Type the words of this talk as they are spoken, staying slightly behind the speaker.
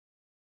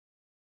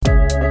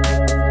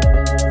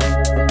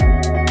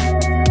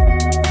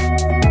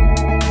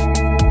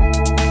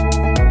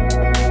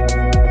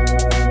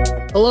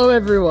Hello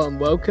everyone,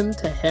 welcome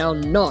to How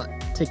Not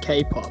to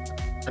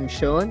Kpop. I'm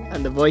Sean,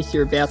 and the voice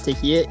you're about to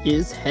hear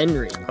is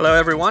Henry. Hello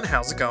everyone,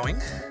 how's it going?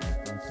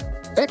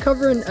 We're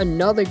covering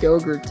another girl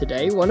group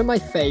today, one of my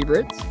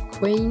favorites,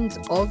 Queens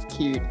of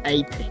Cute,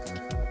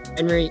 Apink.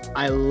 Henry,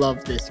 I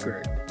love this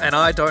group. And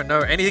I don't know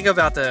anything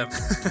about them.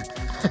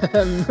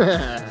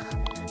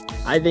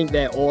 I think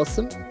they're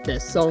awesome.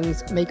 Their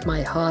songs make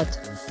my heart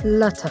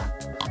flutter.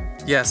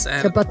 Yes, and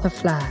like a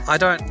butterfly. I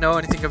don't know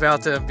anything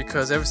about them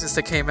because ever since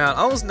they came out,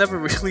 I was never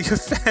really a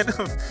fan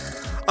of...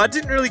 I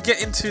didn't really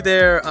get into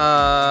their...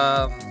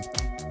 not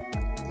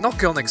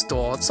Girl Next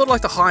Door. It's sort of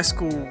like the high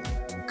school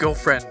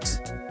girlfriend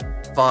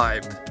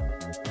vibe.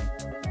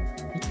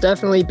 It's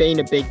definitely been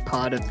a big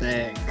part of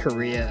their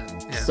career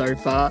so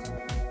far.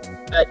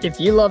 But if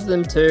you love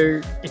them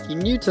too, if you're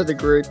new to the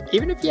group,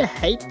 even if you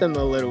hate them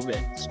a little bit,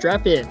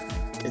 strap in,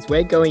 because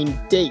we're going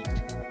deep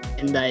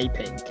in the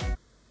Apink.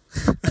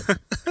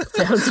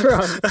 Sounds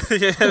wrong.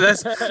 Yeah,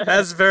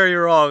 that's very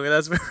wrong.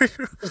 That's very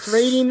wrong. Just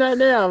reading that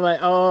now, I'm like,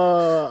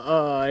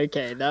 oh,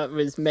 okay, that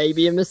was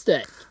maybe a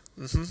mistake.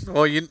 Mm-hmm.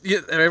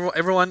 Well,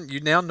 everyone, you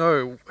now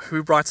know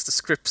who writes the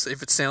scripts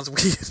if it sounds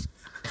weird.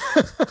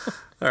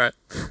 All right.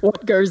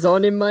 What goes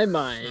on in my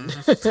mind?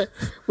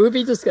 We'll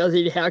be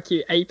discussing how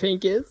cute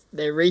Apink is,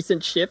 their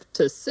recent shift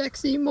to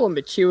sexy, more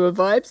mature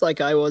vibes like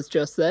I was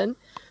just then,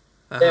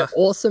 their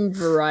awesome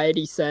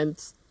variety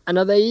sense, and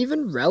are they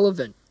even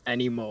relevant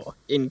anymore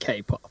in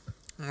K-pop?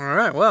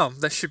 Alright, well,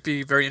 that should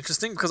be very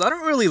interesting because I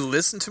don't really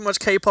listen to much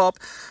K-pop,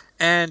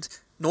 and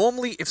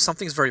normally if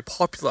something's very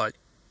popular,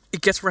 it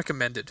gets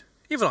recommended,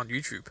 even on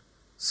YouTube.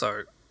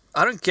 So,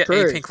 I don't get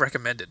Apink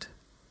recommended.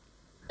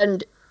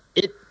 And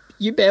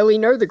you barely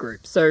know the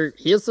group, so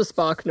here's the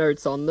spark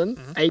notes on them.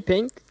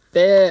 Apink,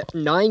 they're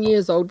 9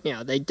 years old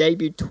now. They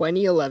debuted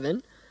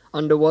 2011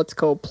 under what's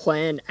called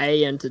Plan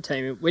A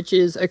Entertainment, which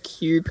is a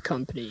Cube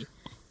company.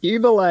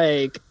 Cube are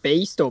like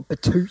Beast or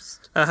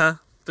Batoost.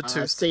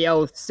 Batoost.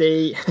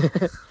 CLC.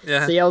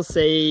 Yeah.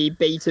 CLC,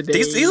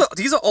 B2B.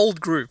 These are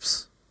old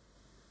groups.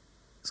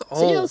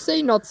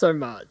 CLC, not so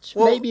much.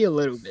 Well, maybe a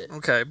little bit.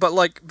 Okay, but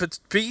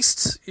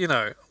Beast,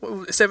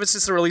 ever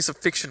since the release of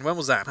Fiction, when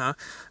was that, huh?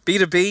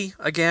 B2B,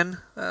 again,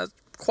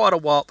 quite a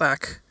while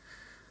back.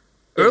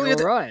 Earlier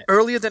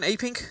than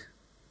Apink?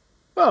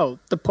 Well,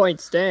 the point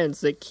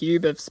stands that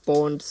Cube have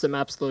spawned some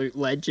absolute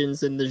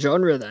legends in the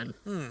genre then.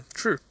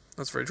 True.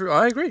 That's very true.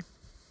 I agree.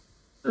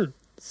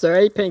 So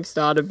Apink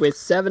started with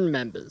 7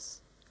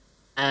 members,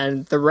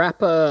 and the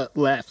rapper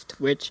left,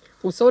 which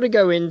we'll sort of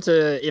go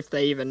into if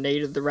they even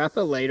needed the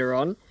rapper later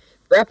on.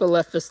 The rapper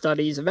left for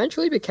studies,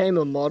 eventually became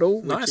a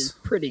model, which is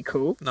pretty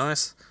cool.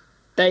 Nice.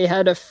 They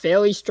had a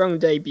fairly strong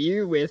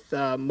debut with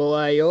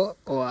Mulayo,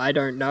 or I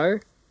don't know.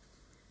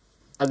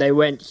 They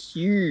went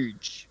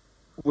huge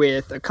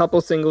with a couple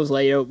singles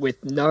later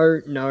with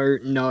No, No,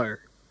 No.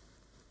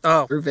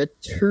 Oh. Over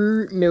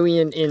 2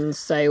 million in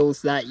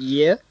sales that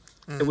year.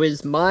 It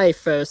was my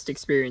first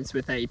experience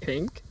with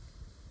Apink.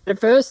 At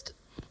first,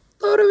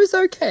 thought it was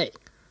okay.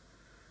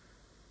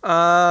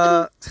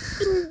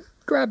 Didn't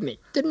grab me.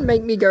 Didn't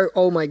make me go,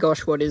 oh my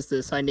gosh, what is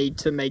this? I need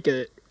to make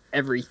it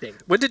everything.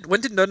 When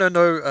did No No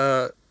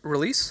No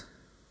release?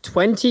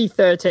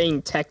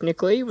 2013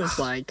 technically was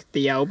like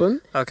the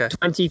album. Okay.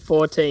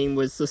 2014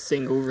 was the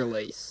single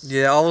release.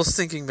 Yeah, I was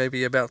thinking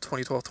maybe about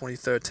 2012,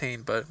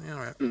 2013, but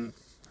alright.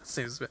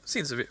 Seems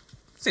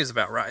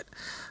about right.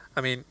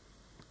 I mean,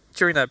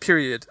 during that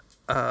period,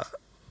 a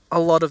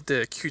lot of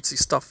the cutesy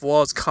stuff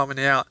was coming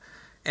out,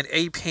 and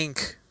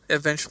Apink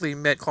eventually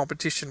met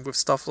competition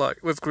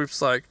with groups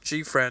like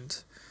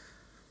G-Friend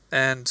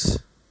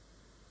and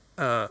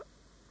Hello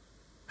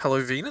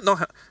Venus. No,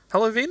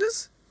 Hello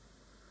Venus.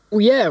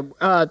 Well, yeah,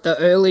 the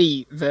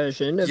early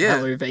version of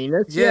Hello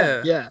Venus.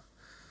 Yeah.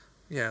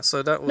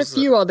 So that was and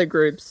a few other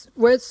groups.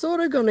 We're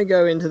sort of going to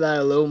go into that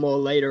a little more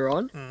later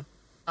on.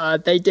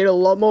 They did a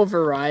lot more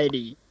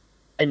variety,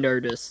 I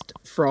noticed,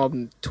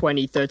 from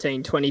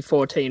 2013,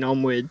 2014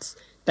 onwards.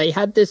 They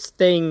had this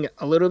thing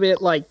a little bit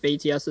like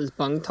BTS's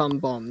Bangtan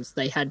Bombs.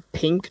 They had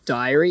Pink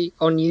Diary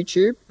on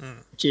YouTube,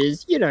 which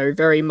is,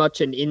 very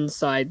much an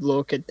inside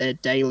look at their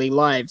daily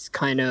lives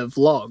kind of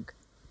vlog.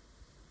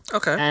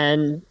 Okay.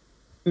 And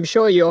I'm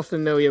sure you're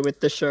familiar with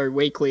the show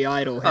Weekly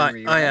Idol,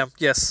 Henry. I am,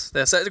 yes.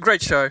 It's a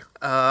great show.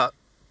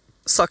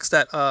 Sucks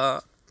that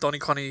Donnie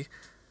Connie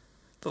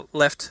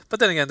left, but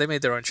then again, they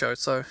made their own show,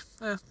 so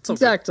it's all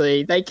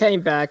exactly. Good. They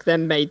came back,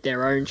 then made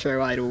their own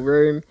show, Idol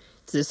Room.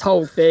 It's this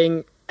whole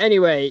thing.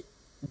 Anyway,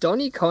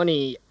 Donnie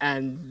Connie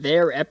and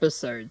their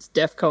episodes,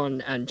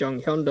 Defcon and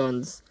Jong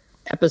Hyundon's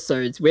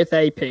episodes with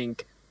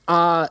Apink,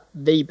 are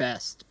the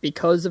best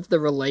because of the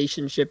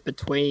relationship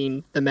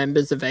between the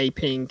members of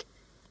Apink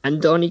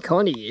and Donnie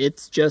Connie.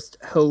 It's just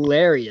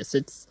hilarious.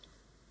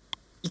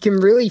 You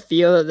can really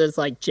feel that there's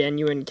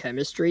genuine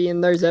chemistry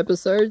in those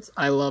episodes.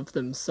 I love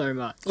them so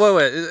much.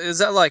 Wait, is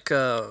that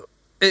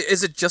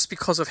is it just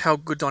because of how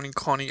good Donnie and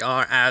Connie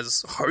are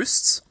as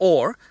hosts,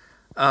 or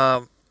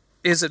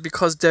is it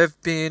because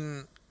they've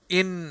been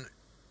in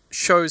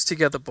shows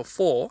together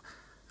before,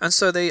 and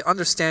so they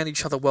understand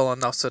each other well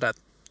enough so that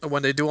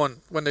when they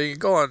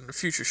go on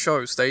future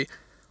shows, they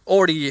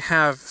already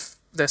have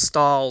their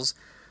styles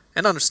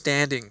and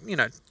understanding,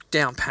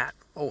 down pat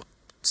or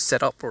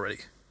set up already.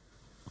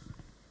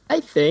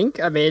 I mean,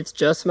 it's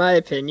just my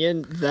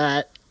opinion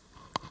that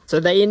so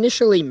they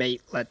initially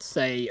meet, let's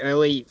say,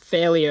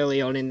 fairly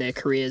early on in their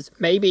careers,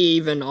 maybe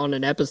even on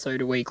an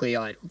episode of Weekly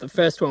Idol, the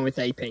first one with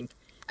Apink,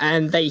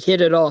 and they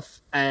hit it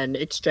off and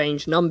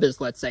exchange numbers,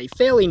 let's say,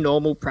 fairly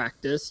normal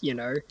practice,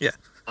 Yeah.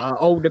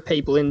 Older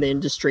people in the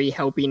industry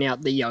helping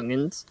out the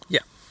youngins. Yeah.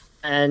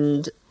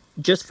 And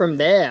just from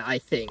there, I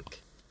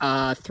think,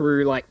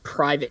 through like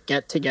private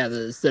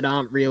get-togethers that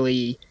aren't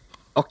really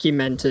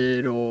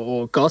documented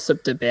or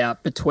gossiped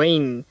about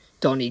between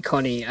Donny,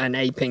 Connie, and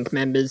Apink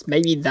members,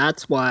 maybe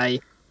that's why,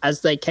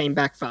 as they came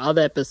back for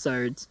other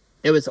episodes,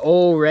 there was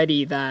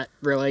already that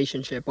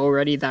relationship,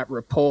 already that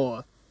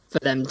rapport for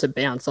them to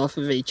bounce off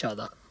of each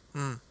other.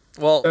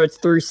 Well, so it's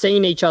through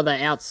seeing each other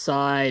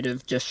outside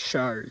of just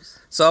shows.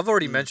 So I've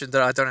already mentioned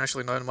that I don't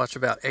actually know much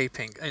about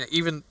Apink, and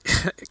even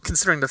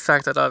considering the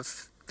fact that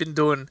I've been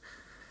doing,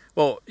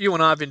 well, you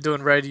and I have been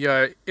doing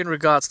radio in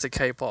regards to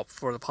K-pop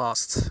for the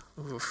past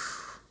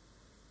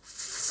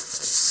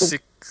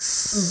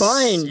 6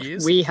 Combined,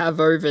 years? we have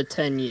over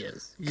 10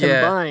 years.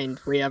 Yeah. Combined,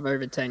 we have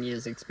over 10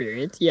 years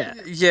experience, yeah.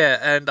 Yeah,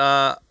 and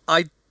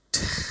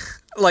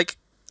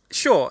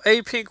sure,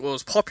 Apink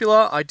was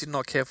popular. I did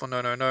not care for No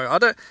No No. I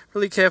don't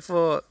really care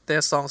for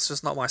their songs,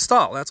 just not my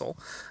style, that's all.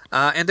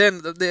 And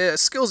then their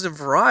skills and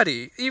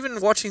variety, even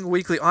watching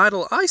Weekly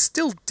Idol, I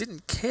still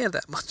didn't care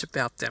that much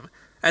about them.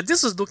 And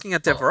this is looking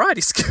at their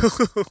variety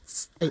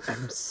skills. I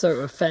am so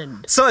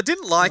offended. So I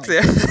didn't like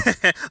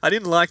I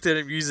didn't like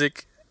their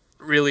music,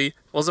 really.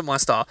 Wasn't my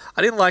style.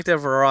 I didn't like their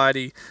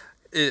variety,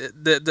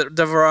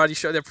 the variety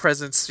show, their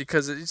presence,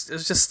 because it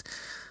was just,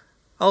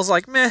 I was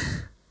like, meh.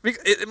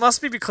 It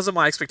must be because of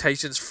my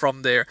expectations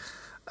from their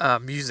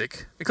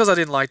music. Because I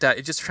didn't like that,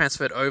 it just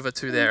transferred over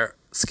to their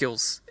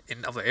skills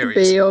in other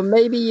areas. Or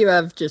maybe you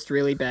have just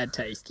really bad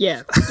taste.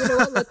 Yeah, you know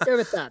what? Let's go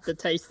with that. The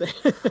taste thing.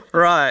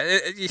 Right.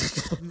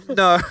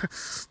 No.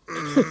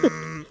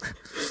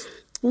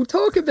 We'll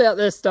talk about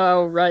their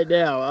style right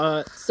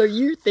now. So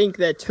you think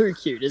they're too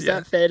cute? Is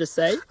that fair to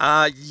say?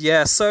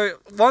 Yeah. So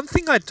one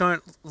thing I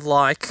don't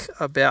like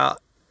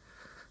about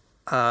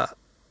a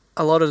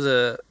lot of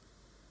the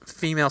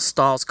female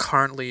styles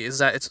currently is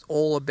that it's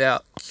all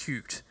about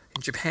cute.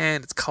 In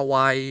Japan, it's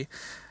kawaii.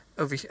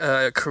 Over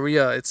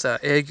Korea, it's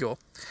aegyo.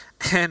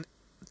 And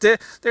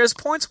there's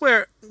points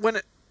where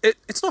when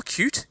it's not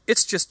cute,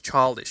 it's just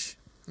childish.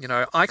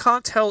 I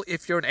can't tell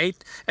if you're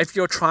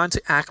trying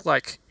to act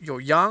like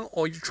you're young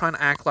or you're trying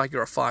to act like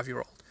you're a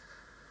 5-year-old.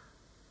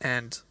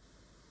 And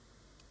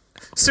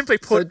simply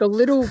put, so the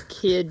little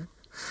kid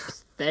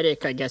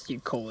aesthetic, I guess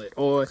you'd call it,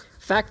 or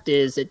fact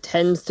is, it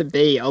tends to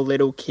be a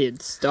little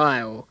kid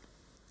style.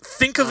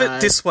 Think of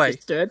it this way.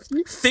 Disturbs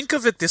you? Think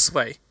of it this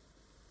way.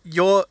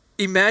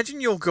 Imagine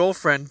your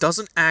girlfriend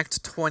doesn't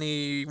act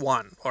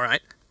 21, all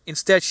right?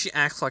 Instead, she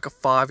acts like a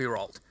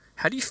 5-year-old.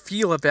 How do you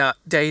feel about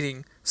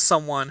dating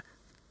someone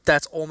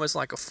that's almost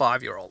like a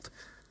 5-year-old?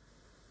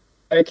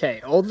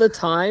 Okay, all the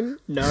time?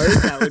 No,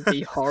 that would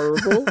be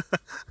horrible.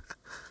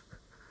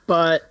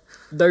 But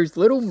those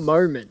little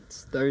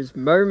moments, those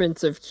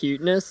moments of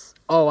cuteness,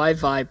 I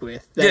vibe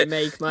with. They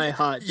make my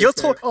heart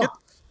just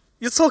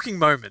You're talking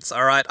moments,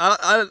 all right?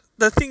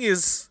 The thing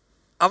is,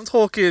 I'm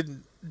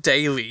talking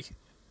daily.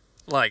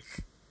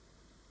 Like,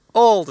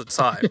 all the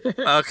time.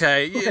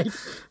 Okay.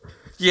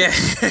 Yeah.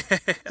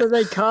 So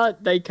they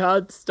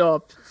can't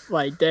stop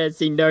like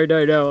dancing no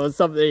or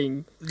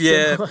something.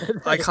 Yeah,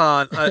 I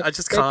can't. I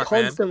just can't,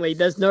 constantly, man.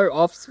 There's no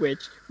off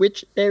switch,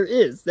 which there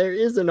is. There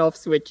is an off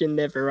switch in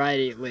their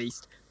variety at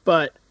least.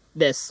 But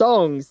their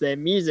songs, their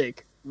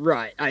music,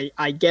 right.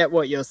 I get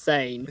what you're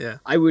saying. Yeah.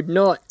 I would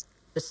not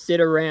just sit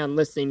around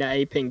listening to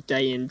Apink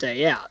day in,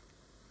 day out.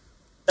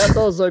 That's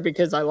also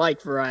because I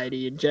like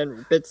variety in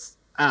general. It's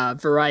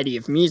variety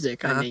of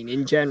music, I mean,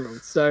 in general.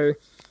 So,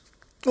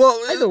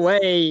 either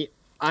way,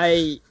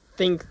 I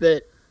think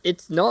that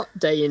it's not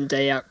day in,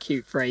 day out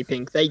cute for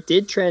Apink. They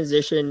did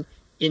transition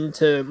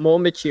into more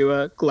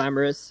mature,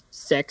 glamorous,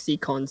 sexy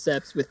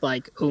concepts with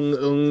like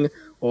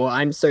or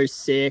I'm So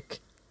Sick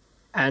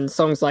and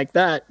songs like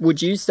that.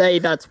 Would you say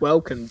that's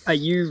welcome? Are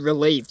you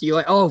relieved?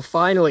 You're like,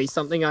 finally,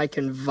 something I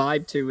can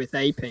vibe to with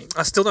Apink.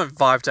 I still don't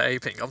vibe to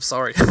Apink. I'm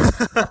sorry.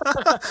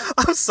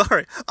 I'm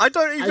sorry. I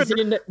don't even... As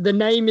in, the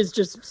name is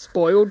just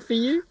spoiled for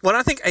you? When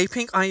I think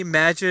Apink, I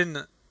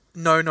imagine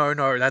no,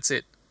 that's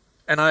it.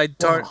 And I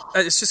don't...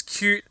 It's just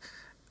cute.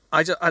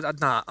 I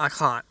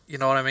can't. You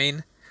know what I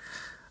mean?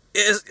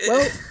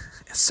 It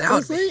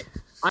sounds... Honestly,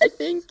 I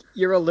think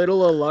you're a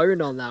little alone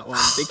on that one,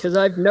 because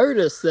I've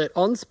noticed that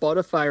on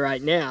Spotify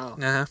right now,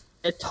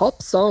 their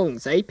top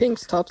songs,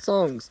 Apink's top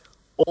songs,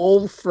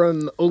 all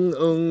from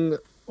or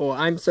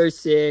I'm So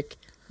Sick,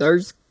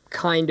 those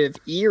kind of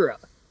era.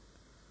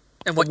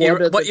 And what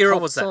era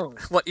was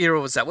that? What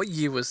era was that? What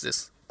year was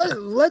this?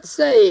 Let's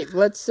say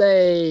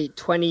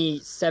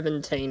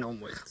 2017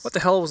 onwards. What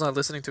the hell was I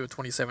listening to in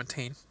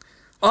 2017?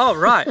 Oh,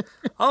 right.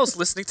 I was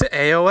listening to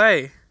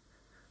AOA.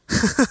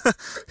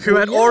 who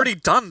had already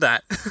done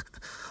that.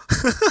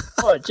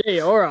 Oh, gee,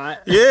 all right.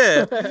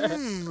 Yeah.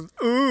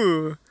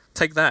 Ooh.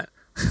 Take that.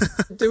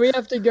 Do we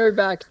have to go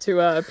back to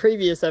a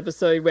previous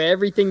episode where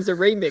everything's a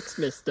remix,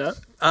 mister?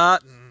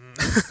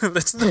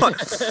 Let's not.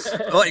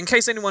 Well, in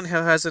case anyone who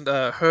hasn't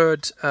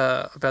heard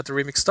about the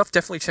remix stuff,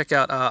 definitely check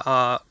out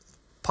our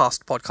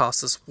past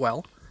podcasts as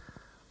well.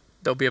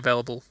 They'll be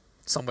available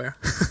somewhere.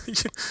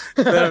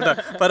 I don't know.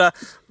 But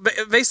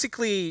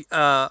basically,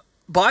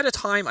 by the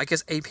time I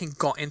guess Apink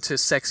got into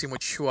Sexy and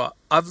Mature,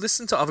 I've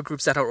listened to other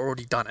groups that have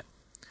already done it.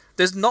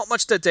 There's not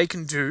much that they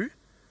can do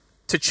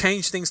to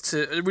change things,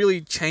 to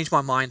really change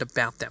my mind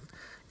about them.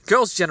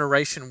 Girls'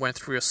 Generation went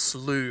through a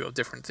slew of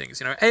different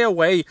things. You know,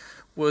 AOA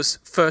was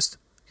first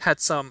had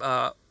some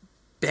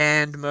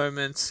band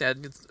moments,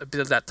 had a bit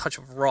of that touch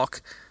of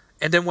rock,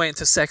 and then went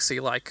into Sexy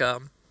like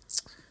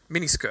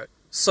Miniskirt.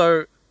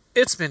 So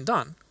it's been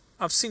done.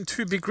 I've seen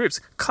two big groups.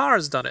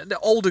 Kara's done it. They're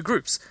older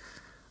groups.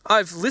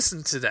 I've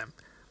listened to them.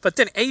 But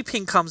then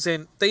Apink comes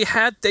in. They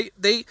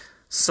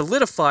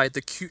solidified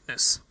the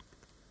cuteness.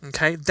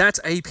 Okay, that's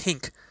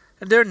Apink.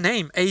 And their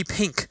name,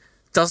 Apink,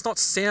 does not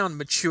sound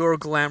mature,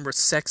 glamorous,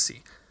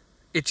 sexy.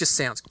 It just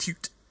sounds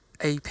cute.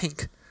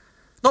 Apink.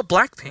 Not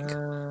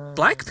Blackpink.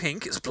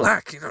 Blackpink is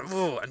black, you know,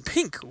 ooh, and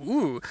pink,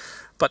 ooh.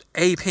 But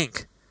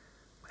Apink.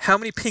 How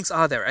many pinks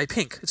are there?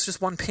 Apink. It's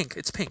just one pink.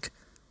 It's pink.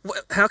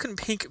 How can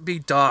pink be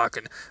dark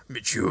and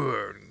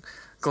mature and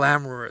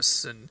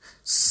glamorous and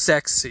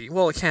sexy?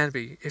 Well, it can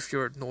be if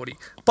you're naughty.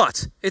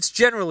 But it's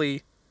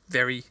generally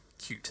very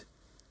cute.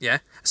 Yeah?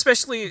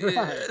 Especially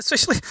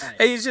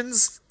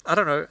Asians. I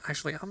don't know,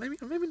 actually.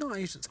 Maybe not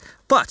Asians.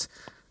 But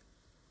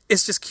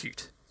it's just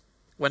cute.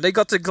 When they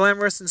got to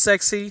glamorous and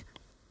sexy,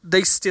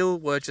 they still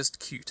were just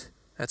cute.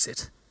 That's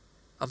it.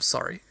 I'm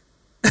sorry.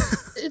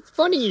 It's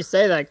funny you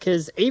say that,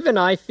 because even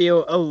I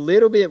feel a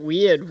little bit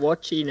weird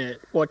watching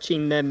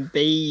them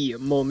be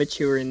more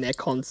mature in their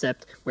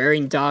concept,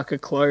 wearing darker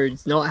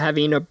clothes, not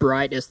having a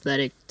bright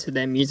aesthetic to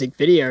their music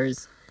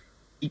videos,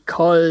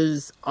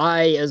 because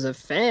I, as a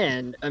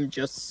fan, am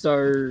just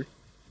so,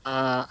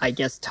 I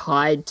guess,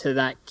 tied to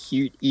that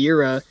cute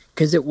era,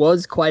 because it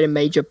was quite a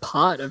major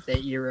part of their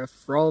era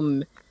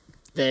from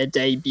their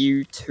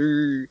debut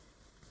to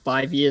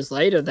 5 years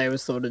later. They were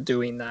sort of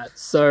doing that.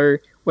 So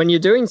when you're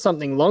doing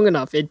something long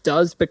enough, it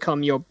does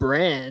become your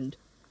brand.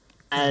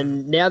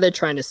 And now they're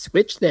trying to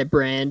switch their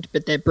brand,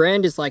 but their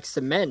brand is like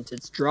cement.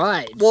 It's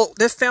dried. Well,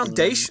 their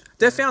foundation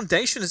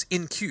is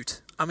in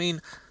cute. I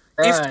mean,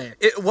 right.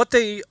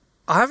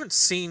 I haven't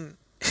seen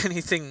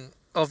anything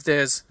of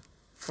theirs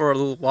for a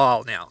little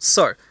while now.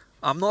 So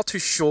I'm not too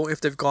sure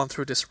if they've gone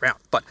through this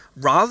route. But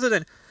rather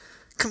than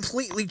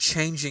completely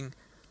changing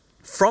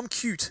from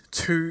cute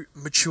to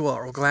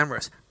mature or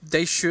glamorous,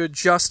 they should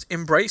just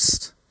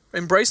embrace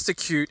the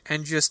cute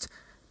and just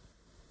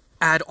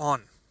add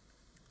on,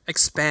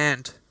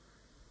 expand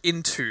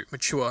into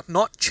mature,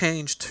 not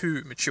change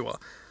to mature.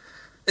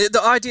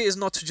 The idea is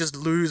not to just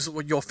lose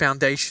your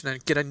foundation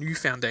and get a new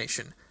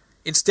foundation.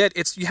 Instead,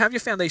 it's you have your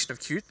foundation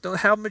of cute, don't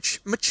have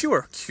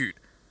mature cute.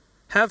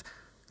 Have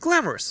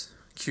glamorous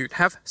cute,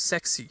 have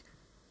sexy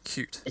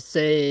cute. I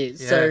see.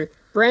 Yeah. So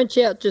branch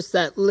out just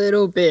that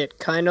little bit,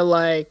 kind of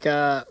like,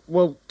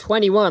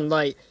 21,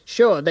 like,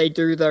 sure, they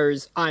do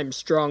those I'm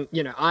strong,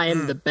 I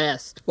am the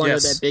best, one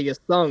of their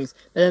biggest songs.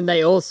 And then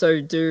they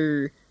also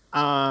do,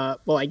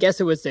 I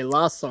guess it was their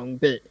last song,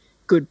 but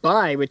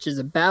Goodbye, which is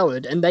a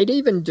ballad. And they'd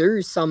even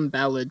do some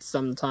ballads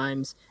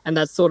sometimes. And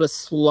that sort of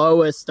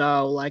slower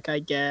style, like, I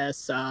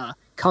guess,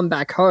 Come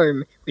Back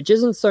Home, which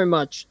isn't so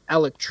much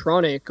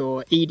electronic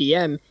or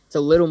EDM, it's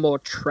a little more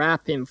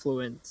trap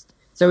influenced.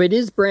 So it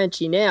is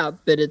branching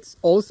out, but it's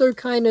also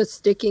kind of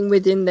sticking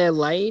within their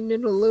lane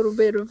in a little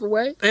bit of a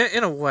way.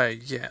 In a way,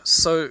 yeah.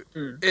 So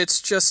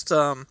it's just,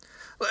 for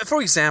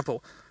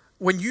example,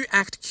 when you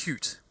act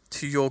cute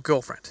to your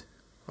girlfriend,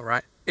 all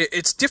right,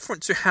 it's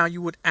different to how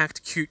you would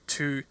act cute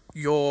to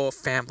your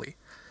family.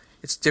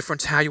 It's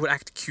different to how you would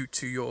act cute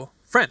to your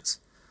friends.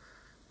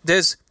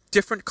 There's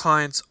different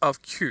kinds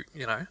of cute,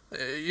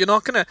 You're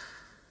not gonna,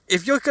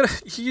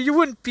 you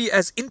wouldn't be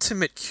as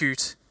intimate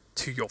cute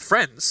to your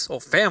friends or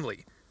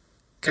family.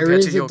 There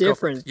is a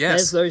difference.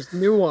 Yes. There's those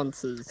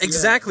nuances.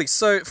 Exactly. Yeah.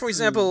 So, for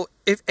example,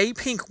 if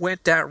Apink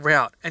went that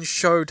route and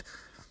showed,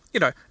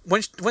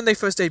 when they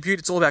first debuted,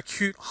 it's all about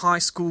cute high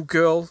school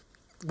girl,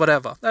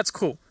 whatever. That's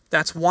cool.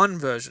 That's one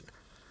version.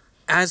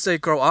 As they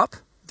grow up,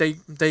 they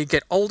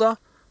get older,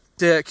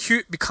 their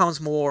cute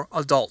becomes more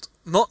adult.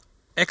 Not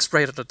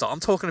X-rated adult. I'm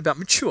talking about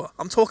mature.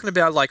 I'm talking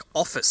about, like,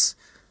 office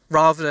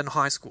rather than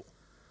high school.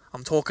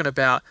 I'm talking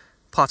about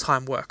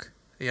part-time work.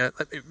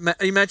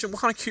 Imagine what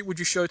kind of cute would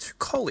you show to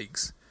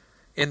colleagues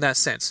in that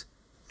sense,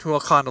 who are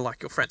kind of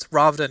like your friends,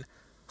 rather than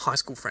high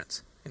school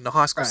friends in the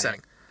high school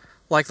setting.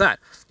 Like that.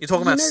 You're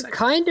talking about...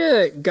 kind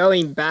of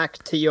going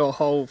back to your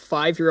whole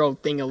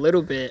 5-year-old thing a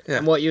little bit,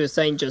 and what you were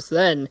saying just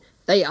then,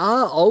 they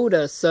are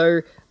older,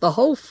 so the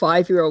whole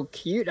 5-year-old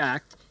cute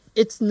act,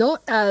 it's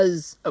not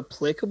as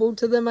applicable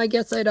to them, I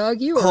guess I'd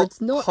argue, or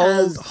it's not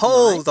as...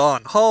 Hold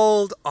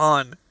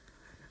on.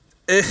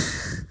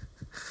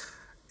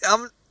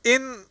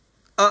 in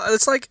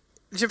it's like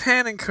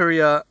Japan and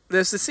Korea.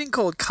 There's this thing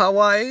called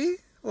kawaii,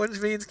 which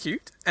means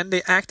cute, and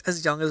they act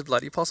as young as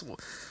bloody possible.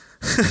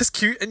 As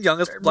cute and young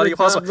as bloody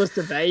possible. Regardless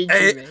of age,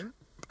 you mean?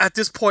 At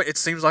this point, it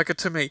seems like it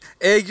to me.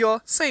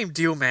 Aegyo, same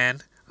deal,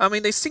 man. I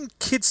mean, they sing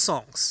kids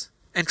songs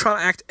and try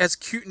to act as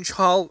cute and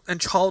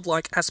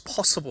childlike as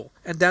possible,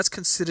 and that's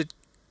considered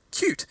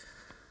cute,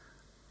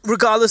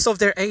 regardless of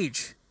their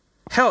age.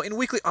 Hell, in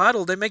Weekly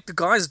Idol, they make the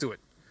guys do it.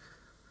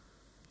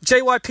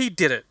 JYP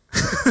did it.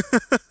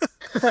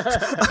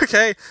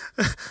 Okay,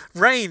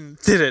 Rain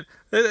did it.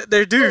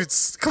 They're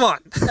dudes. Come on.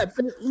 Yeah,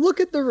 but look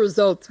at the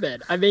results,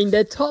 man. I mean,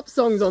 their top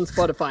songs on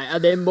Spotify are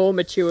their more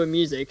mature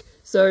music.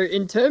 So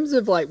in terms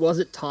of, like, was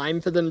it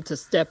time for them to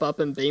step up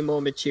and be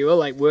more mature?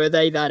 Like, were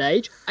they that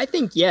age? I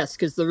think yes,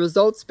 because the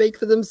results speak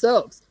for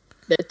themselves.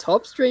 Their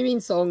top streaming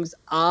songs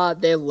are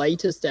their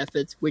latest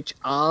efforts, which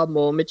are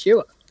more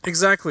mature.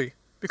 Exactly.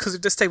 Because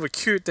if they stayed with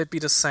cute, they'd be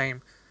the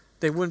same.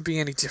 They wouldn't be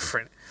any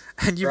different.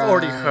 And you've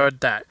already heard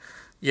that.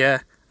 Yeah.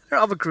 There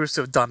are other groups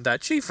who have done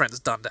that. G-Friend's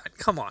done that.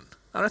 Come on.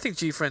 I don't think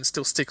G-Friend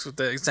still sticks with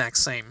the exact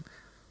same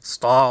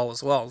style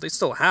as well. They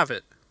still have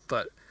it.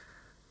 But,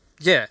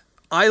 yeah.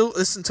 I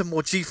listen to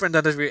more G-Friend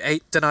than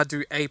I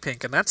do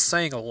Apink, and that's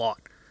saying a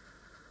lot.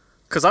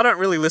 Because I don't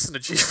really listen to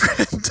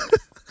G-Friend.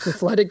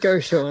 Just let it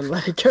go, Sean.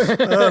 Let it go. Let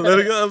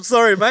it go. I'm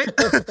sorry, mate.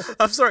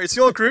 I'm sorry. It's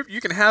your group.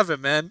 You can have it,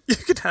 man. You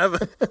can have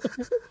it.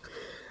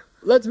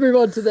 Let's move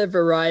on to their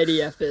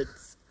variety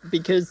efforts.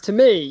 Because to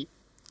me,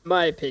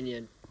 my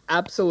opinion,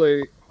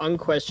 absolute,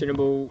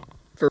 unquestionable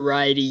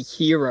variety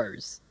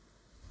heroes,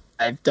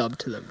 I've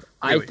dubbed them.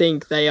 Really? I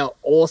think they are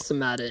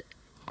awesome at it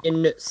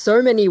in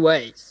so many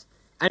ways.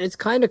 And it's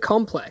kind of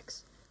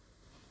complex.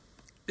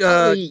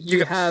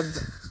 You have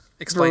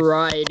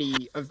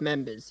variety of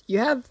members. You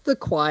have the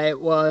quiet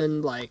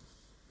one, like,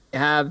 you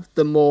have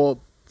the more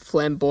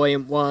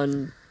flamboyant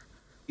one.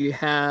 You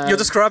have... You're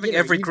describing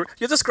every group.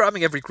 You're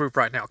describing every group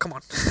right now. Come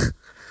on.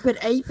 But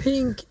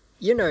Apink,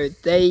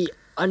 they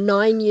are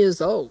 9 years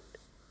old.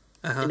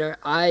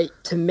 Uh-huh.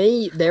 To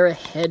me, they're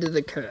ahead of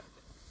the curve.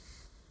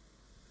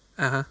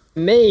 Uh-huh. To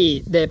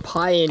me, they're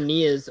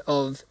pioneers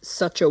of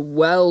such a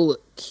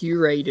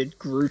well-curated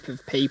group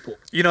of people.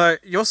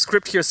 Your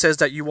script here says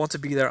that you want to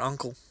be their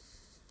uncle.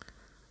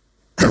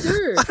 I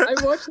do. I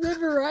watch their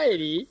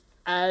variety,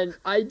 and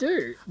I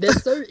do. They're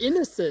so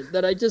innocent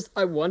that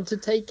I want to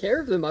take care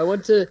of them. I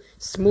want to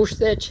smoosh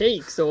their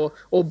cheeks or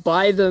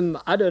buy them,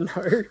 I don't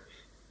know,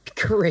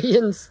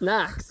 Korean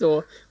snacks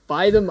or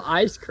buy them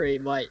ice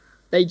cream. Like,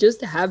 they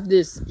just have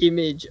this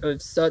image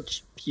of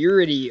such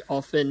purity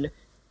often.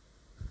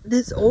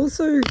 There's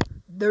also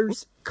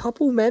those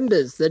couple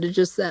members that are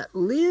just that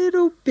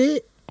little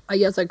bit, I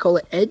guess I call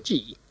it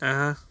edgy.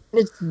 Uh-huh.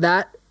 And it's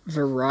that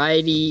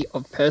variety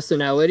of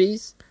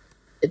personalities.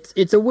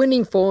 It's a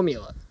winning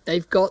formula.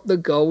 They've got the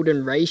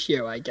golden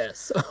ratio, I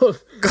guess.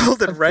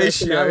 Golden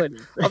ratio?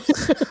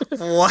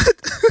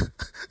 What?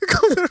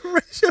 Golden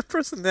ratio of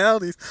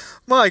personalities?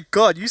 My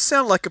God, you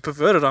sound like a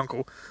perverted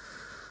uncle.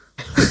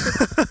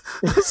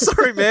 I'm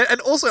sorry, man. And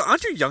also,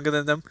 aren't you younger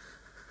than them?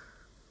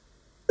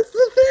 That's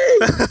the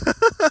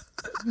thing!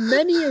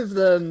 Many of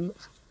them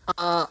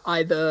are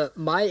either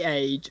my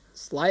age,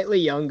 slightly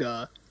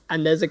younger,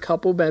 and there's a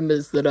couple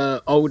members that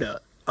are older.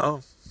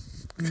 Oh.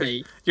 Okay.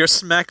 Me. You're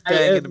smack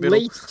bang in the middle.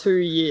 At least 2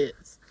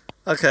 years.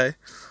 Okay.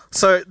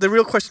 So the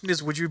real question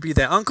is, would you be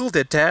their uncle,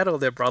 their dad, or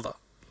their brother?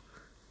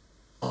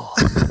 Oh.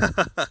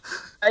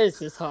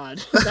 This is hard.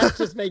 That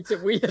just makes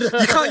it weird.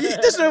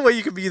 There's no way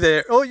you can be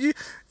there. Or you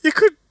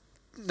could...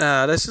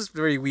 Nah, that's just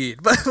very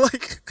weird. But,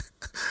 like...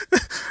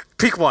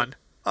 pick one.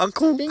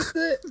 Uncle? I think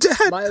that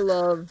dad? My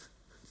love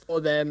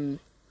for them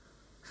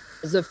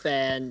as a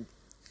fan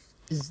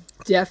is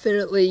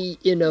definitely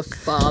in a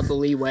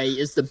fatherly way,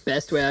 is the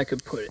best way I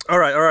could put it. All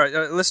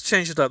right. Let's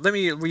change it up. Let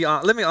me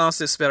ask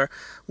this better.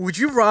 Would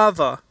you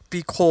rather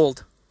be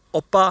called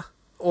oppa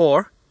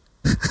or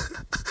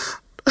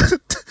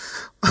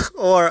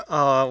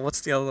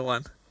what's the other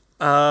one?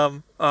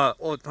 They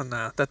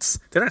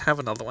don't have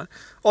another one.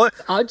 Or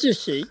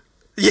Ajushi.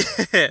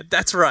 Yeah,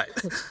 that's right.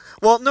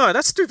 Well, no,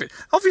 that's stupid.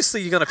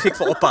 Obviously, you're gonna pick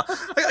for oppa.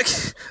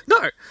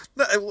 No.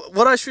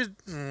 What I should.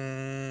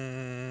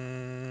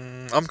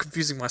 I'm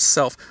confusing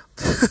myself.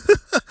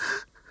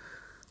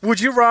 Would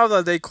you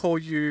rather they call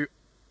you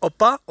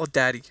oppa or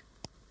daddy?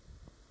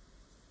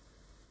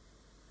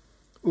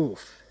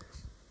 Oof.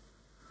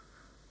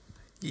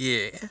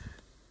 Yeah.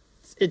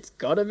 It's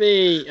gotta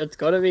be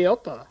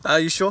oppa. Are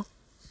you sure?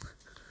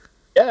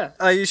 Yeah.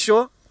 Are you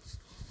sure?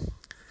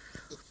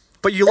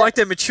 But you like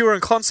their mature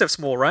and concepts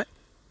more, right?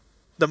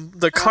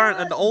 The current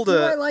and older...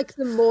 Do I like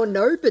them more?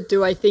 No, but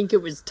do I think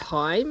it was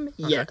time?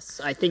 Okay.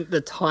 Yes, I think the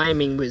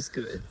timing was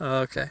good.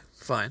 Okay,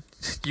 fine.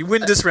 You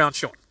win this round,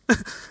 Sean.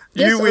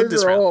 You win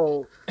this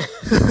round.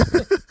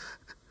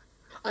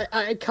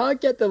 I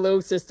can't get the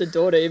little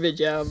sister-daughter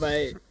image out of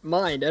my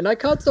mind, and I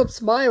can't stop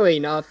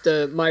smiling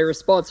after my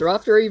response, or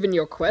after even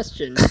your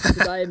question,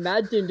 because I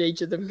imagined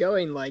each of them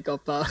going like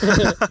Oppa.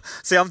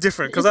 See, I'm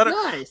different because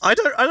Nice. I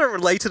don't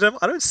relate to them.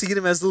 I don't see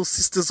them as little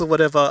sisters or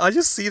whatever. I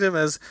just see them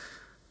as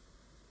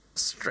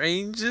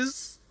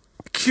strangers,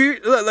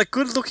 cute, like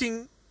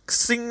good-looking,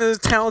 singer,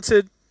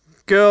 talented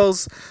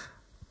girls.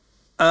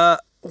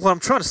 What I'm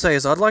trying to say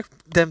is I'd like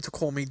them to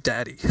call me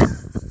daddy.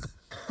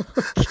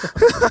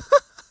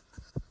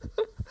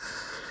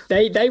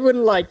 They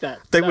wouldn't like that.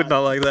 They would not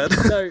like that.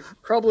 No,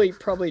 probably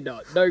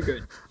not. No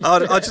good. I'll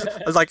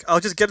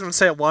just get them to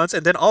say it once,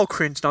 and then I'll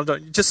cringe, and I'll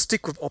just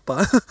stick with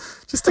Oppa.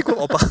 Just stick with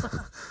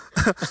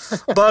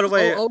Oppa. By the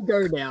way, I'll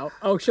go now.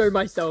 I'll show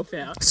myself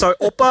out. so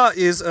Oppa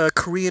is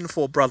Korean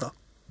for brother.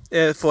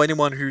 For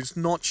anyone who's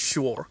not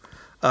sure.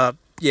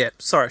 Yeah,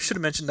 sorry, I should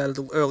have mentioned that a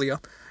little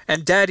earlier.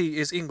 And daddy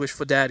is English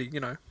for daddy,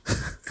 you know.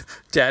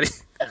 Daddy.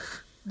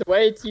 The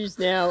way it's used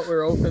now,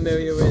 we're all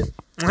familiar with.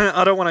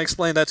 I don't want to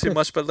explain that too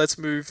much, but let's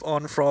move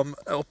on from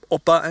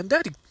Oppa and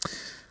daddy.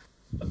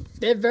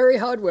 They're very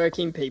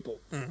hardworking people.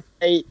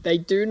 They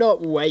do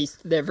not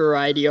waste their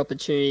variety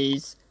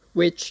opportunities,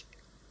 which,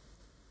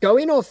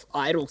 going off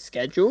idol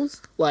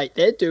schedules, like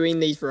they're doing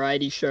these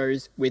variety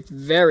shows with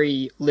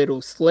very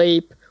little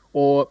sleep,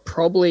 or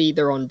probably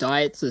they're on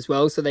diets as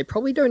well, so they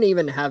probably don't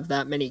even have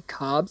that many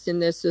carbs in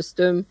their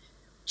system,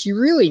 which you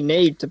really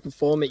need to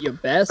perform at your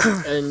best.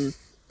 And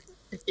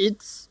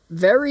it's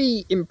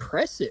very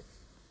impressive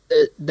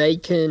that they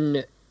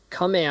can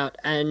come out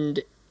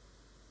and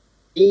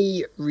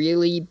be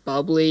really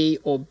bubbly,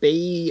 or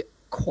be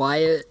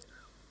quiet,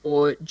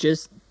 or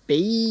just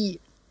be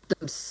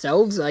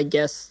themselves, I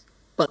guess,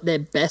 but their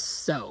best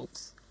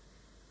selves.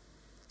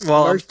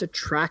 Well, Most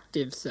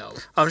attractive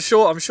self. I'm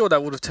sure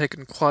that would have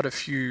taken quite a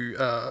few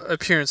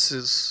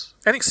appearances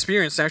and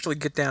experience to actually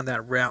get down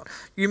that route.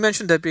 You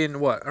mentioned they've been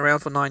around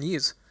for 9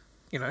 years,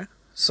 you know.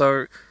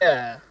 So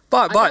Yeah.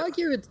 but I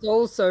argue it's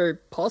also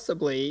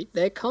possibly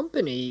their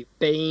company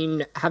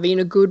having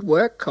a good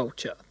work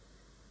culture.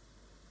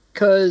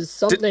 Because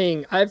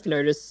something I've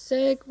noticed,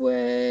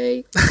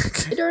 segue,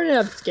 they don't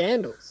have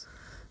scandals.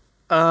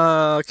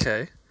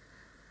 Okay.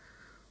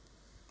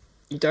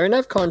 You don't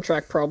have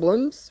contract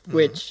problems,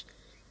 which,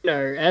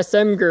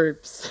 SM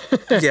groups.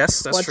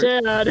 Yes, that's Watch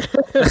true. out.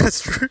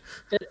 That's true.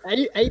 But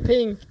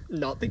Apink,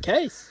 not the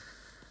case.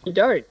 You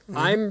don't.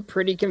 I'm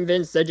pretty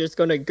convinced they're just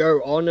going to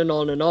go on and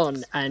on and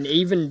on, and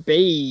even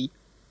be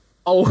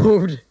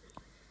old,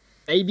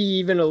 maybe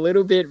even a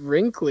little bit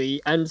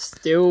wrinkly, and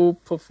still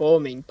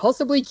performing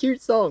possibly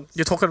cute songs.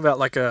 You're talking about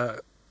like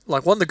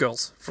Wonder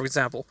Girls, for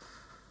example.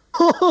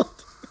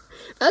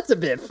 That's a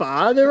bit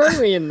far. They're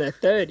only in their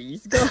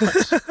 30s.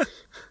 Gosh.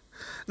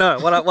 No,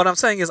 what I'm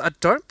saying is I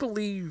don't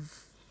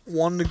believe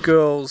Wonder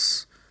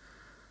Girls.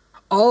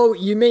 Oh,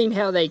 you mean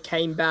how they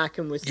came back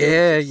and was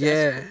Yeah.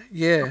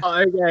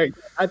 Oh, okay.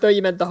 I thought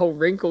you meant the whole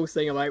wrinkles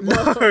thing. I'm like,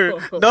 whoa.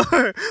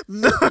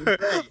 No.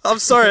 I'm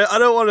sorry. I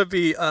don't want to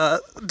be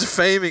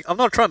defaming. I'm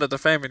not trying to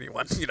defame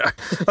anyone. You know,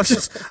 I'm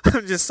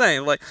just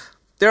saying. Like,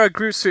 there are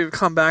groups who've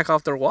come back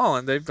after a while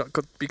and they've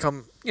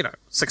become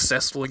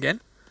successful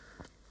again.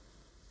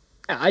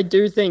 I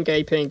do think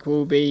Apink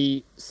will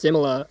be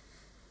similar,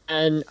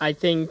 and I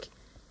think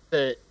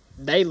that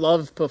they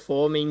love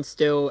performing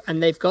still,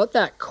 and they've got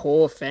that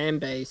core fan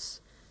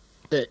base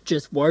that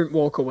just won't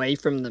walk away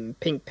from them.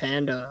 Pink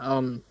Panda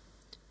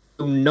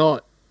will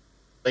not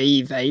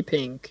leave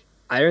Apink.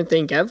 I don't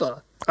think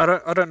ever. I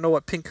don't know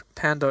what Pink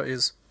Panda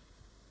is.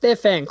 Their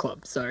fan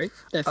club, sorry.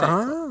 Their fan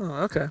club.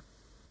 Oh, okay.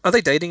 Are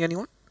they dating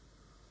anyone?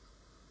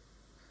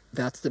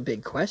 That's the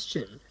big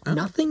question.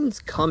 Nothing's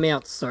come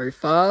out so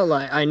far.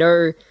 Like, I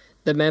know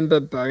the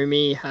member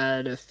Bomi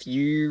had a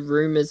few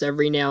rumors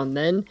every now and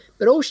then,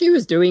 but all she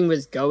was doing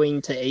was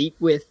going to eat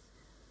with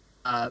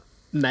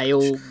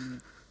male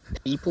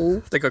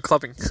people. They go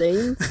clubbing.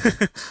 Scene.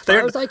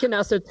 That was like an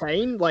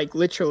ascertain, like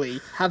literally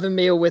have a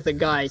meal with a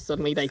guy,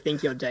 suddenly they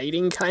think you're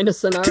dating kind of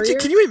scenario.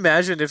 Can you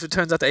imagine if it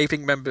turns out the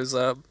Apink members,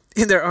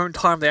 in their own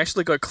time, they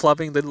actually go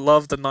clubbing, they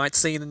love the night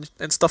scene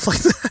and stuff like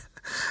that,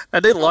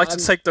 and they like to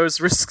take those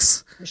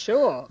risks.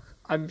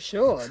 I'm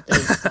sure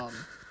there's some.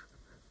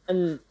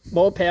 And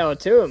more power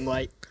to them,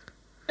 like,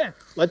 yeah,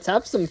 let's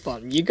have some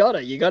fun. You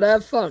gotta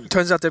have fun.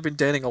 Turns out they've been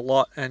dating a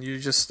lot, and they're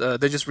just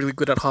really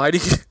good at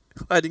hiding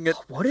it.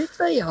 What if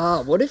they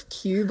are? What if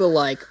Cube are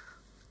like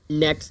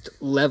next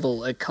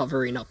level at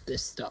covering up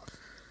this stuff?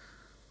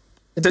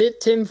 A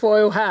bit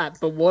tinfoil hat,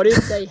 but what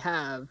if they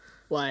have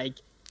like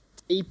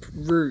deep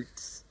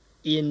roots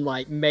in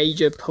like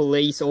major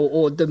police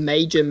or the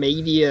major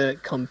media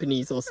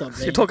companies or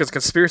something? You're talking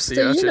conspiracy,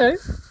 So, aren't you?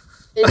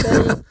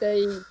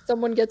 if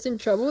someone gets in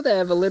trouble, they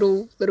have a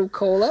little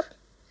call up.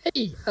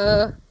 Hey,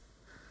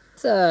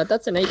 that's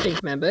an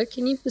Apink member.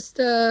 Can you just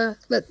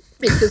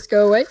make this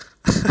go away?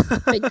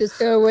 Make this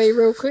go away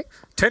real quick.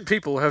 10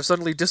 people have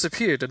suddenly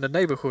disappeared in the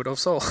neighborhood of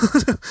Seoul.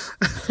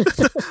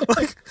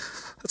 Like,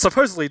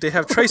 supposedly they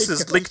have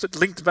traces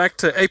linked back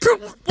to April.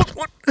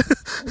 What?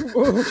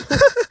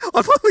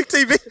 On public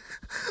TV.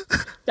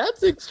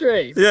 That's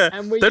extreme. Yeah,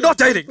 And they're not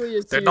dating.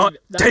 They're not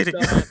dating.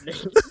 Not happening.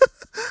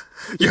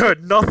 You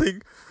heard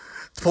nothing.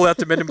 Pull out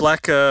the Men in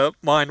Black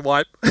mind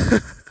wipe.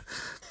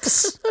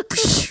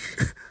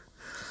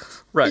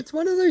 Right. It's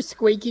one of those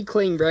squeaky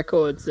clean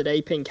records that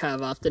Apink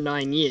have after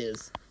 9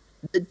 years.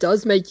 It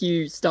does make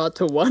you start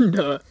to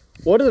wonder,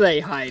 what are they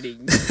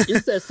hiding?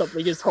 Is there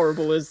something as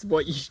horrible as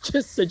what you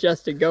just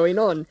suggested going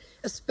on?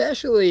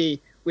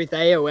 Especially with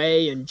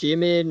AOA and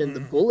Jimin and the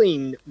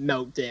bullying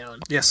meltdown.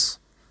 Yes.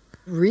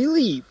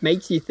 Really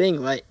makes you think,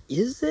 like,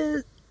 is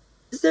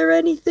there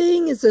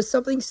anything? Is there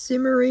something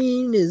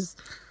simmering?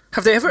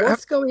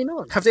 What's going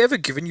on? Have they ever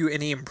given you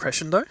any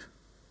impression though?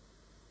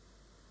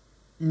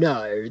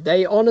 No,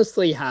 they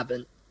honestly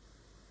haven't.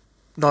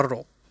 Not at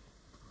all.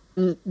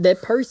 They're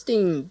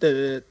posting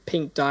the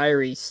Pink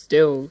Diary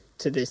still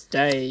to this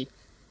day.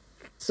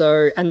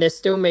 So, and they're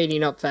still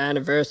meeting up for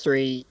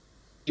anniversary,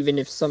 even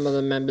if some of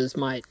the members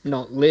might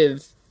not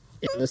live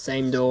in the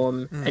same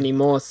dorm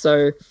anymore.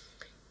 So,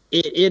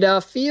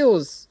 it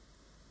feels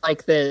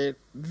like they're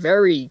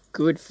very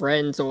good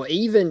friends, or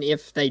even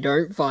if they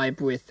don't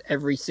vibe with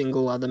every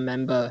single other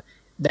member,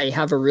 they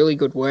have a really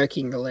good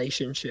working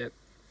relationship.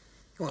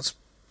 Well,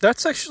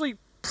 that's actually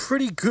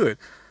pretty good.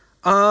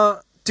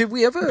 Did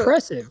we ever...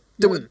 Impressive.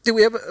 Did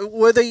we ever...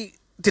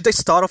 Did they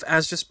start off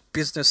as just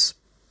business,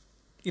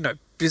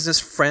 business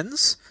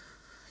friends,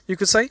 you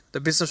could say? The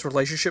business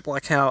relationship,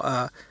 like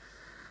how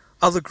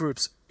other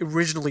groups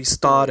originally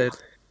started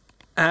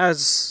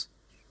as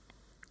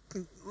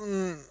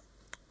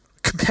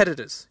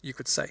competitors, you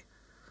could say.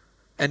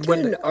 And I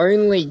can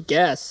only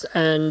guess,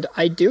 and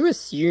I do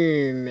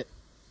assume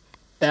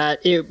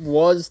that it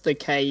was the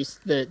case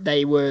that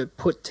they were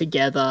put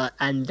together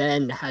and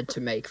then had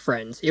to make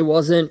friends. It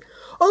wasn't,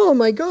 oh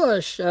my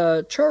gosh,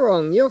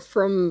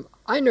 Chorong,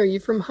 I know you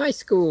from high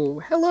school,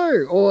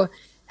 hello, or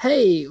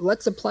hey,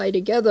 let's apply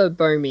together,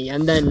 Bomi,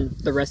 and then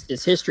the rest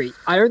is history.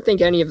 I don't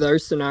think any of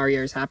those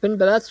scenarios happened,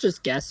 but that's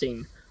just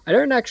guessing. I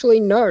don't actually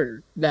know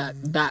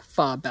that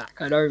far back.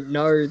 I don't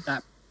know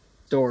that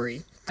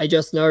story. I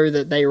just know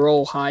that they were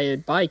all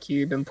hired by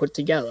Cube and put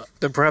together.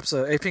 Then perhaps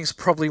Apink's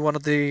probably one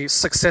of the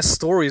success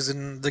stories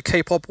in the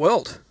K-pop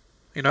world.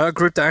 A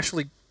group that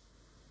actually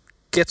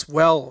gets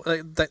well,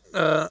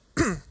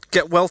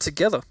 get well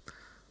together.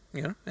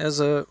 As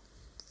a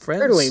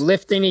friends. Totally,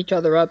 lifting each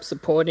other up,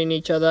 supporting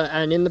each other,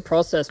 and in the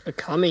process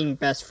becoming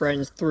best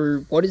friends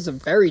through what is a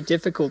very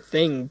difficult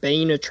thing,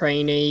 being a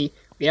trainee.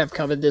 We have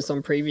covered this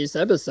on previous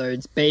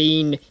episodes.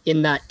 Being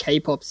in that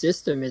K-pop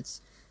system,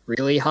 it's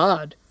really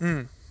hard.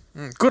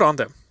 Good on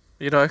them,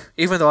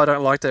 even though I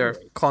don't like their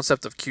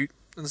concept of cute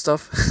and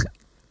stuff.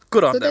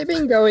 Good on them. So they've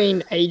been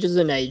going ages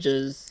and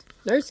ages,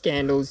 no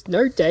scandals,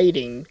 no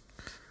dating.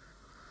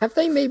 Have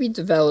they maybe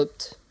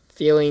developed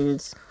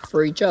feelings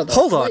for each other?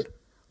 Hold on.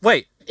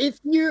 Wait. If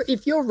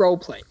you're role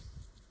playing,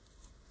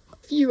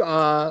 if you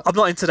are... I'm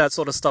not into that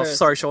sort of stuff.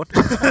 Sorry, Sean.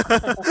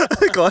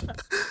 Go on.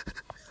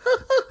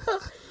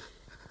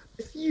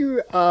 If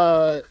you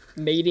are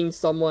meeting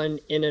someone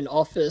in an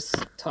office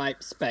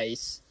type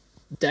space,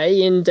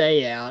 day in,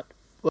 day out,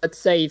 let's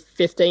say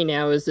 15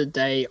 hours a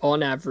day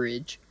on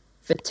average,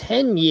 for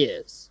 10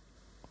 years,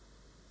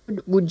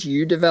 would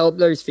you develop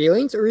those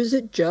feelings, or is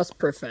it just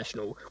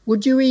professional?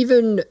 Would you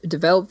even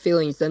develop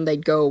feelings, then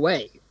they'd go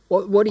away?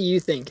 What do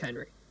you think,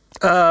 Henry?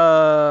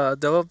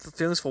 Develop the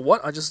feelings for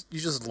what? You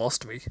just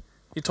lost me.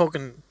 You're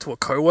talking to a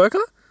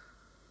coworker?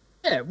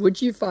 Yeah,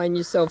 would you find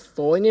yourself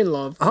falling in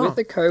love with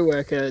a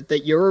coworker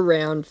that you're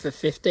around for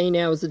 15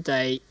 hours a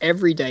day,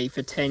 every day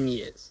for 10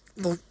 years?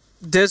 Well,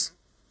 there's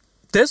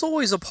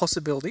always a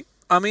possibility.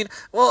 I mean,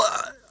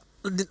 I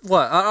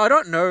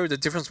don't know the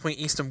difference between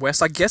East and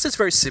West. I guess it's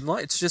very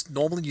similar. It's just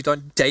normally you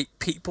don't date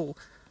people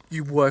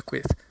you work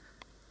with.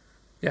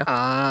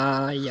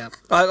 Yeah. Yeah.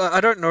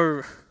 I don't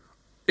know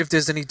if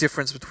there's any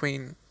difference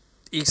between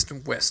East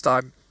and West.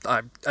 I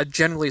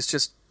generally, it's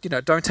just,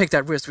 don't take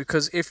that risk,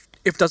 because if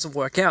it doesn't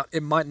work out,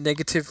 it might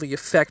negatively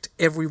affect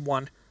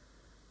everyone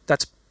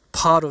that's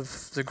part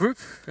of the group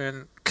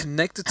and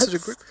connected to the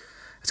group.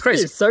 It's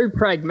crazy. It's so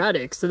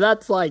pragmatic. So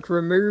that's like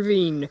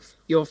removing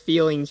your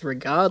feelings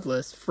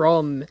regardless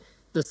from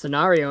the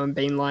scenario and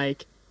being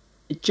like,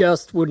 it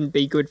just wouldn't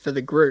be good for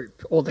the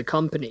group or the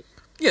company.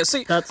 Yeah,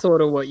 see, that's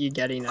sort of what you're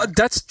getting at.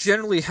 That's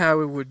generally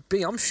how it would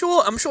be. I'm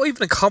sure even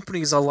the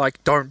companies are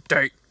like, don't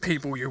date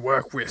people you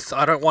work with.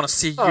 I don't want to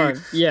see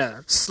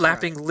you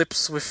slapping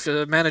lips with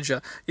your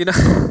manager.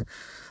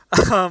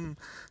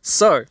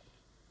 So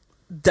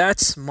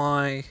that's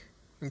my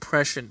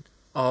impression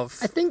of...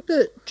 I think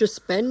that just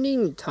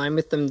spending time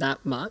with them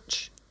that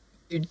much,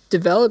 you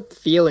develop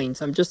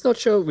feelings. I'm just not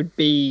sure it would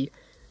be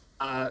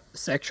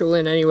sexual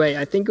in any way.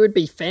 I think it would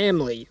be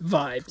family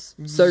vibes.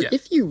 So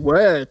if you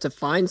were to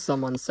find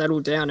someone, settle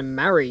down and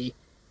marry,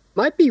 it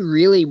might be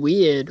really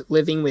weird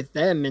living with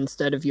them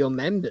instead of your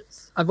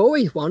members. I've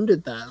always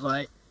wondered that.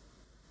 Like,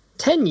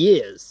 10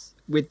 years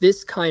with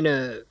this kind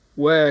of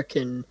work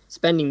and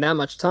spending that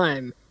much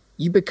time,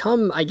 you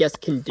become, I guess,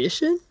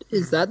 conditioned.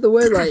 Is that the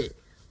word?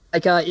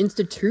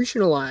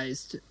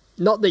 Institutionalized.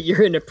 Not that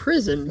you're in a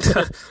prison.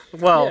 But,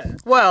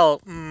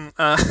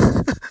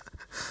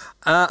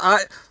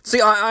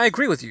 I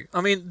agree with you.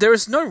 I mean, there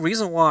is no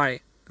reason why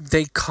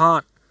they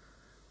can't.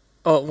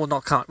 Oh, well,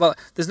 not can't. Well,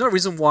 there's no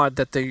reason why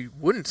that they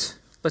wouldn't,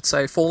 let's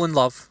say, fall in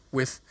love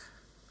with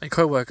a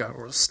coworker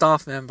or a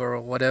staff member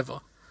or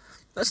whatever.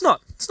 It's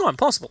not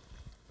impossible.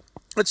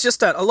 It's just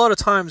that a lot of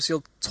times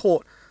you're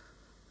taught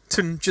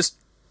to just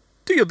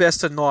do your best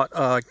to not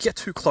get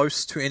too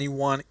close to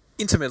anyone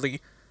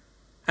intimately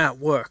at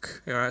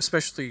work,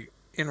 especially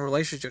in a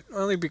relationship,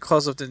 only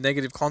because of the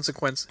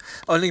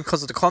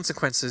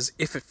consequences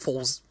if it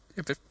falls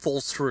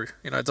through,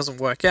 it doesn't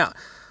work out.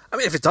 I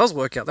mean, if it does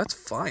work out, that's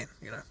fine,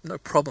 no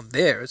problem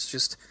there. It's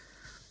just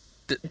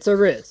it's a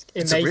risk.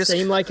 It may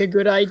seem like a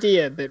good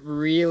idea, but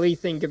really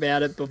think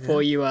about it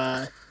before you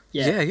I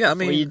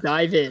mean, you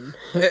dive in.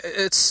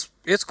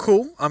 It's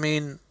cool. I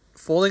mean,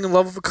 falling in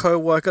love with a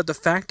coworker, the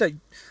fact that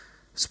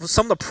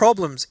some of the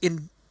problems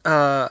in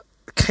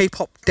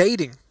K-pop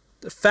dating,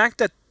 the fact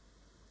that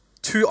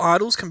two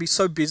idols can be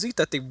so busy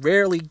that they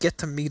rarely get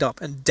to meet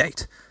up and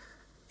date,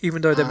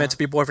 even though they're meant to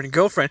be boyfriend and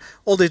girlfriend.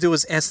 All they do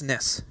is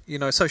SNS,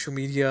 social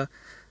media,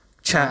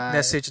 chat,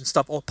 message and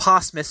stuff, or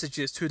pass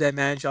messages to their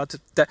manager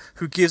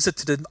who gives it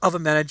to the other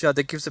manager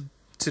that gives it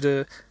to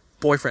the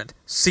boyfriend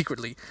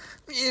secretly.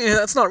 Yeah,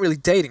 that's not really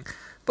dating.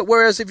 But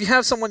whereas if you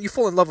have someone, you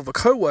fall in love with a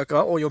coworker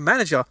or your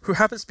manager who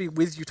happens to be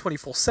with you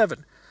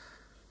 24/7,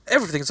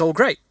 everything's all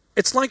great.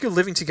 It's like you're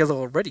living together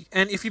already.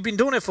 And if you've been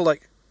doing it for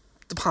like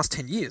the past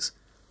 10 years,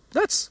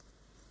 that's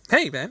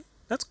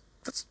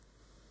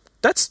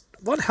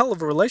one hell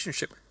of a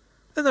relationship.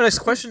 Then the next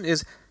question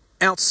is,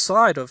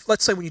 outside of,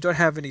 let's say when you don't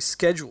have any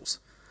schedules,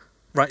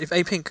 right? If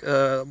Apink,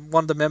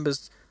 one of the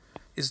members,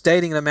 is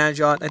dating a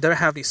manager and they don't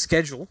have any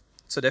schedule,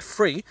 so they're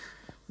free,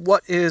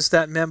 what is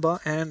that member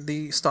and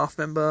the staff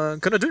member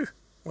going to do?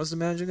 What's the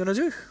manager going to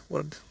do?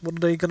 What are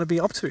they going to be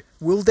up to?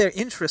 Will their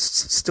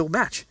interests still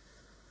match?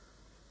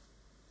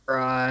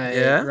 Right,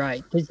 yeah?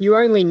 Right. Because you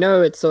only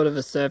know it's sort of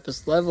a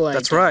surface level, I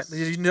That's guess. Right.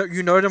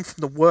 You know them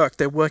from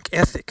their work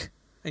ethic.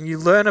 And you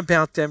learn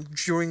about them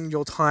during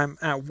your time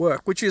at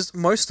work, which is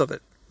most of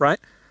it,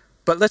 right?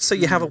 But let's say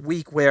you have a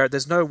week where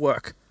there's no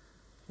work,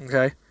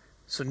 okay?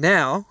 So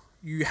now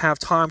you have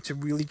time to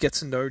really get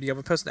to know the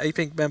other person. The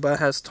Apink member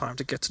has time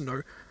to get to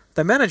know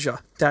the manager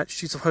that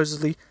she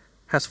supposedly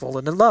has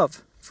fallen in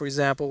love, for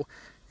example,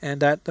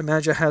 and that the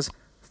manager has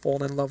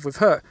fallen in love with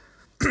her.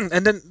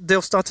 And then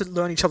they'll start to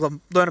learn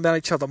about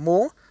each other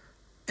more.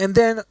 And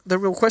then the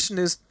real question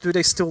is, do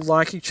they still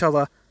like each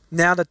other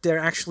now that they're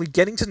actually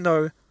getting to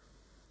know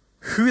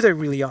who they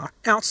really are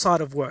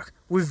outside of work,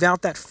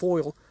 without that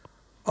foil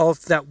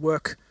of that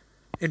work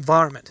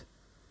environment?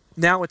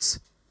 Now it's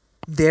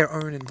their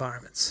own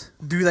environments.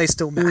 Do they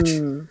still match?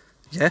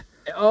 Yeah?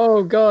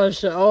 Oh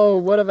gosh,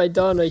 what have I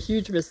done? A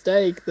huge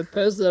mistake. The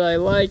person I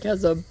like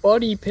has a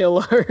body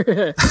pillow.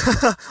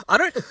 I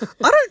don't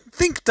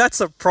think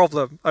that's a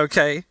problem,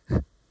 okay?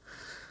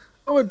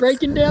 Oh, we're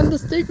breaking down the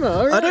stigma.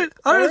 All right.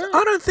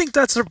 I don't think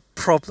that's a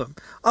problem.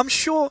 I'm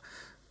sure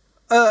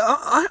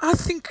I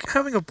think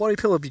having a body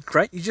pillow would be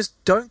great. You just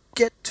don't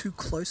get too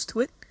close to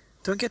it.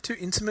 Don't get too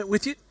intimate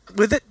with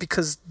it,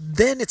 because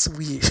then it's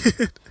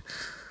weird.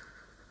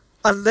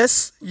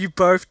 Unless you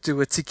both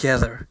do it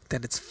together,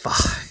 then it's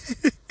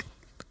fine.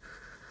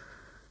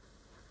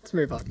 Let's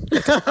move on.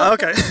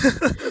 Okay.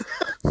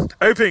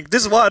 Apink.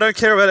 This is why I don't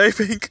care about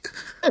Apink.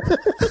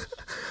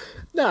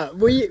 No,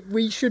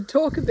 we should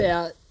talk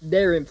about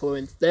their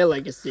influence, their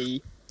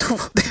legacy.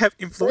 They have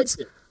influence?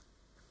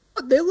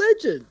 They're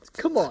legends.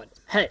 Come on.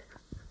 Hey.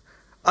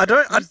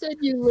 You said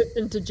you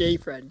listened to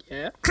G-Friend,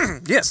 yeah?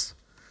 Yes.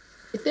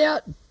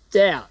 Without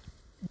doubt,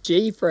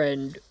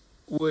 G-Friend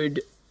would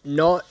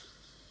not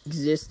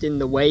exist in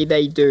the way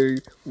they do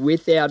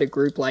without a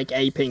group like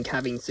Apink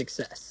having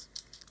success.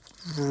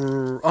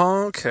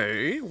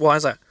 Okay. Why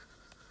is that?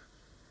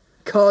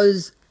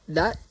 Because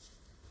that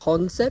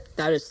concept,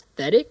 that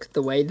aesthetic,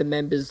 the way the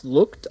members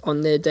looked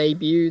on their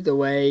debut, the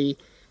way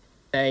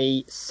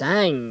they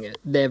sang,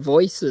 their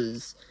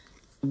voices,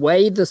 the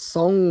way the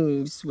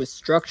songs were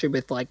structured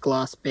with like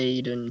Glass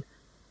Bead and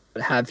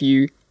what have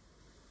you,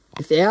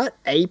 without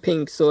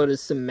Apink sort of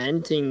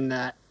cementing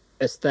that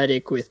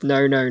aesthetic with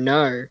No No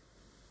No,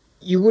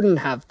 you wouldn't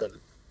have them.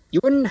 You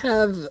wouldn't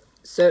have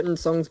certain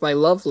songs by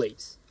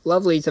Lovelies.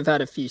 Lovelies have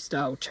had a few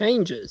style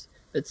changes,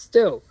 but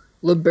still,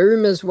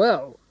 Laboom as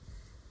well.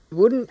 You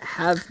wouldn't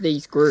have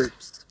these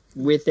groups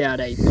without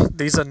Apink.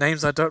 These are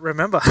names I don't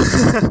remember.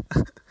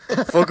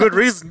 For good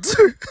reason,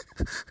 too.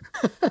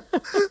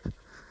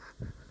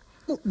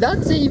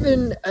 That's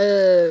even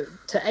to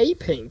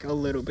Apink a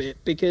little bit,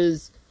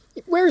 because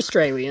we're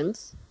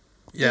Australians.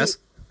 Yes.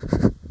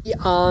 We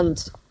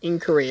aren't in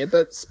Korea,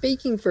 but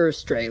speaking for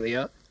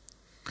Australia,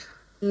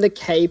 in the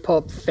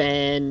K-pop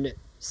fan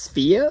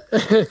sphere,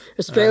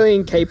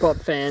 Australian K-pop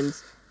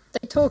fans,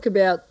 they talk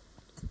about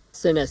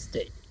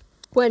SNSD,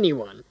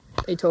 21.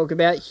 They talk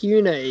about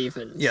Hyuna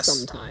even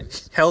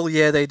sometimes. Hell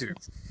yeah, they do.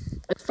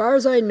 As far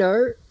as I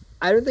know,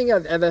 I don't think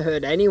I've ever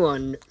heard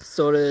anyone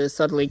sort of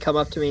suddenly come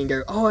up to me and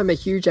go, "Oh, I'm a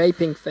huge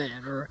Apink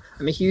fan," or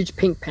 "I'm a huge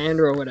Pink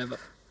Panda," or whatever.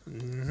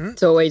 Mm-hmm.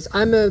 It's always,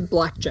 "I'm a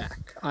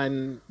Blackjack."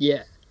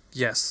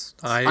 Yes,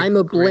 I'm a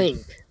agree.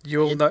 Blink.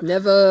 You'll It's know.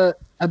 never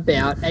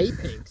about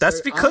Apink. That's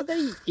So because are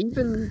they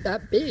even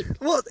that big?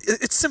 well,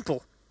 it's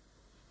simple.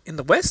 In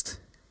the West,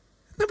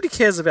 nobody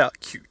cares about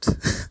cute.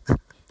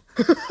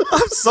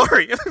 I'm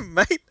sorry,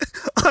 mate.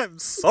 I'm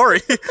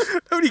sorry.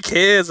 Nobody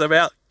cares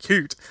about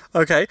cute.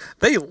 Okay,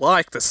 they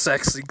like the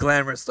sexy,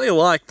 glamorous. They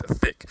like the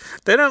thick.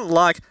 They don't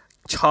like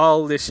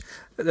childish,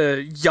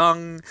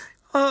 young,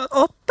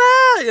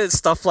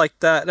 stuff like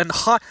that,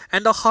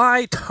 and the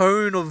high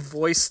tone of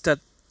voice that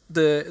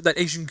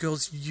Asian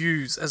girls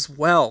use as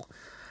well.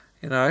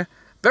 You know,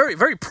 very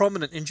very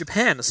prominent in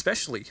Japan,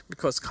 especially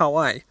because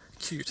kawaii,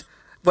 cute.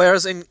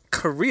 Whereas in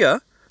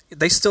Korea,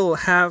 they still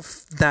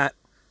have that,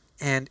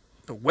 and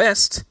the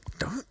West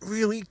don't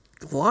really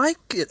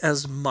like it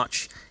as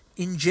much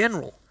in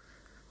general.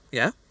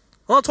 Yeah?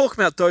 I'm not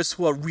talking about those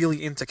who are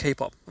really into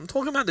K-pop. I'm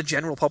talking about the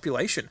general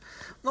population.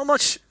 Not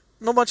much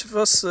of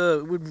us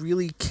would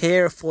really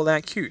care for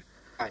that cute.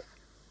 I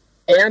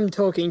am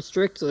talking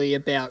strictly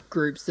about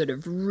groups that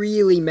have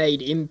really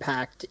made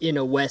impact in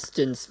a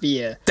Western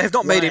sphere. They have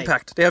not made like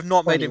impact. They have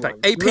not made 21.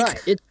 impact. Apink,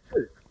 Right, it's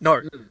true.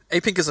 no.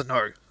 Apink is a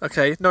no.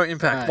 Okay? No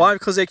impact. Right. Why?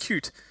 Because they're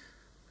cute.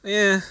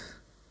 Yeah.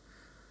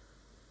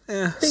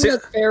 Yeah. I think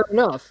that's fair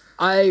enough.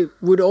 I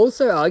would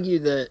also argue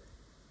that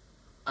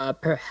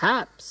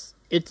perhaps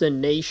it's a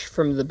niche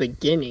from the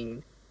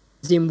beginning.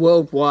 As in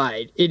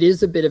worldwide, it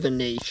is a bit of a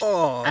niche.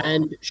 Oh.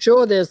 And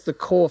sure, there's the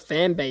core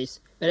fan base,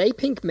 but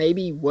Apink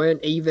maybe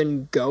weren't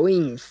even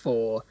going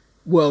for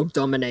world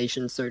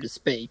domination, so to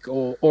speak,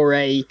 or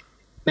a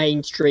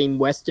mainstream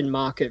Western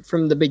market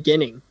from the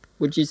beginning.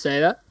 Would you say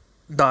that?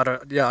 No,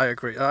 I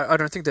agree. I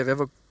don't think they've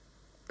ever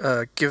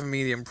given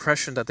me the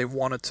impression that they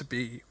wanted to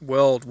be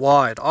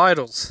worldwide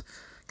idols.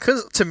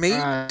 Because to me,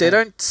 they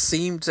don't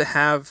seem to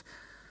have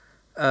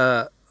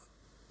the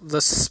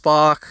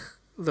spark,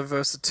 the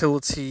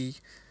versatility,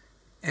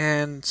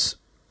 and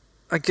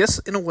I guess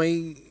in a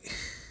way,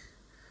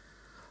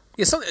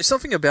 yeah,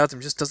 something about them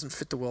just doesn't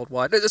fit the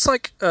worldwide. It's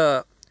like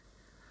To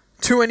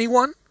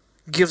Anyone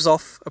gives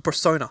off a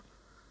persona,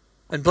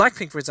 and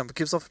Blackpink, for example,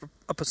 gives off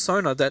a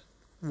persona that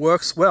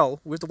works well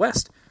with the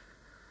West.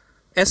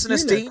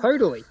 SNSD,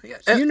 Totally. Yeah,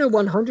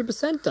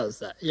 100% does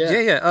that. Yeah.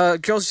 yeah.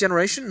 Girls'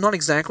 Generation, not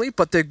exactly,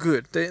 but they're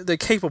good. They're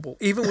capable,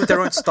 even with their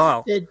own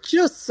style. They're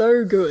just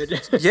so good.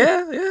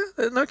 yeah,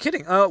 no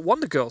kidding.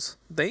 Wonder Girls,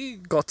 they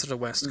got to the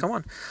West. Come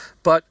on,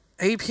 but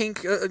Apink,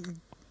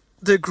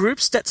 the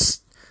groups that's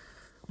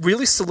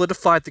really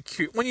solidified the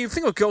cute. When you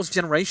think of Girls'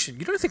 Generation,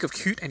 you don't think of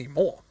cute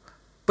anymore,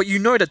 but you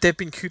know that they've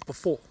been cute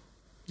before.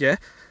 Yeah,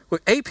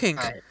 with Apink,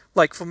 Right.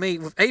 like for me,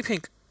 with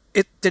Apink,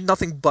 they're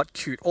nothing but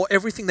cute, or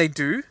everything they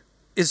do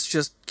is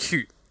just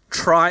cute.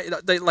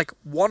 They like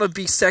want to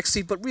be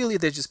sexy, but really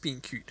they're just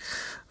being cute,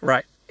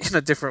 right? In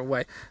a different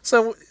way.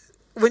 So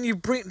when you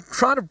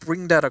try to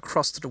bring that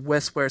across to the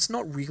West, where it's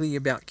not really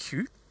about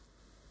cute,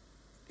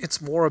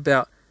 it's more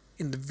about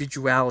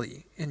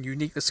individuality and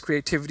uniqueness,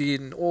 creativity,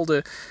 and all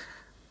the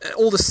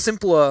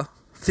simpler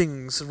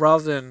things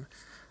rather than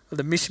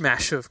the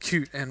mishmash of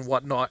cute and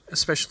whatnot.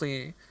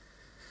 Especially in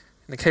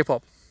the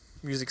K-pop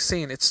music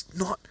scene, it's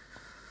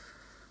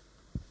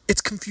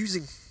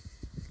confusing.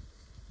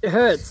 It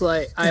hurts.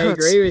 Like, I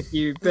hurts. agree with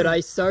you, but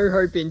I so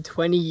hope in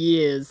 20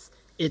 years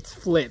it's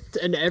flipped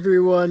and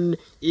everyone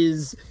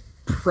is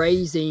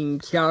praising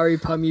Kyari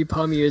Pamyu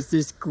Pamyu as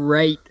this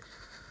great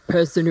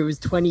person who was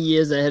 20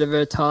 years ahead of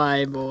her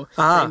time, or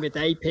same with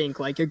Apink,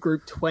 like a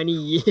group 20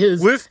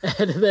 years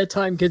ahead of their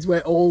time, because we're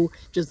all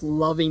just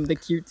loving the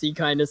cutesy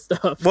kind of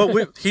stuff.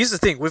 Well, here's the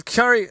thing. With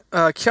Kyari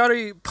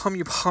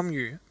Pamyu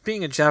Pamyu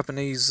being a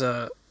Japanese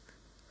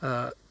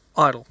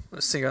idol,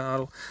 a singer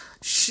idol,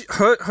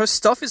 her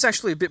stuff is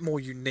actually a bit more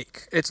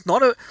unique. It's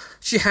not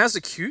she has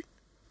a cute,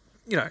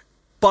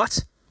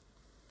 but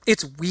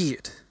it's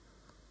weird.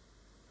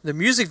 The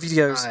music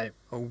videos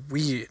are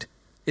weird.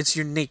 It's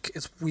unique.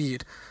 It's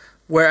weird.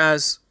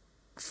 Whereas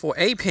for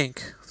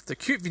Apink, the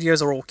cute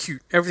videos are all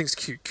cute. Everything's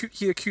cute. Cute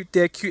here, cute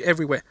there, cute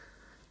everywhere.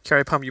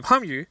 Kyari Pamyu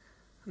Pamyu,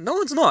 no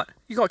one's not.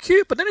 You got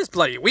cute, but then it's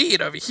bloody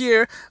weird over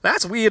here.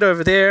 That's weird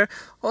over there.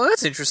 Oh,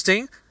 that's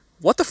interesting.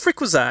 What the frick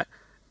was that?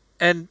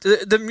 And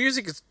the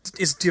music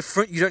is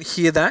different. You don't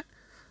hear that.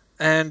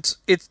 And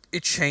it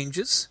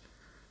changes.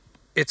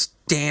 It's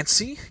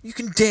dancey. You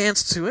can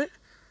dance to it.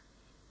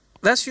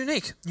 That's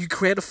unique. You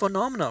create a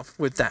phenomenon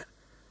with that.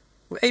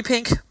 With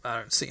Apink, I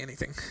don't see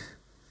anything.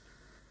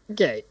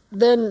 Okay,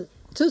 then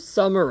to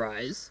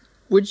summarize,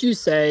 would you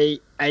say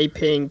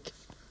Apink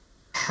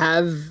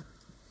have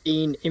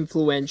been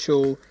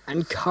influential,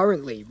 and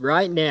currently,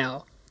 right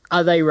now,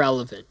 are they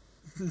relevant?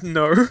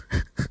 No.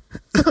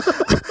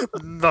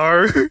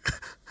 No.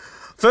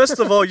 First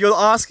of all, you're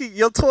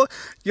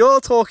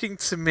talking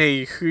to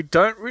me who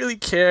don't really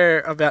care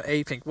about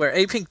Apink, where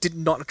Apink did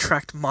not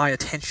attract my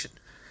attention.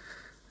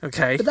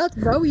 Okay. But that's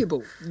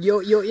valuable.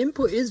 Your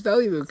input is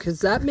valuable because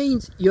that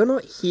means you're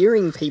not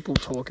hearing people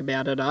talk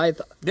about it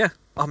either. Yeah,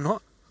 I'm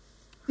not.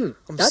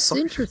 That's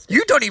interesting.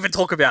 You don't even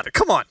talk about it.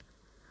 Come on.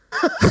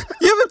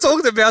 You haven't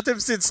talked about them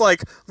since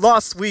like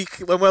last week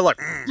when we're like,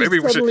 maybe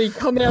we should. Suddenly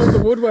come out of the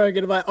woodwork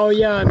and like, oh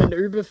yeah, I'm an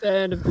uber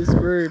fan of this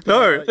group.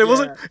 No, it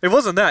wasn't. It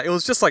wasn't that. It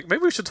was just like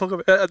maybe we should talk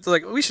about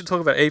we should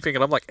talk about Apink,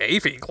 and I'm like,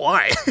 Apink,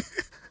 why?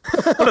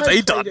 What have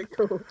they done?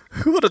 Cool.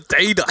 What have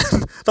they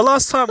done? The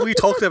last time we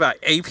talked about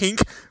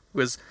Apink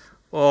was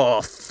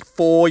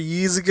 4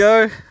 years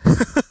ago.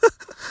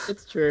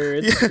 It's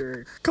true. It's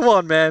true. Come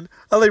on, man.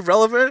 Are they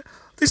relevant?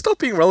 They stopped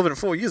being relevant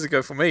 4 years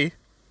ago for me.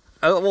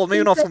 Well,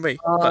 maybe not for me,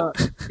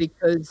 but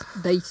because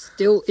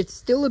it's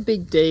still a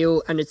big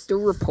deal, and it's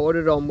still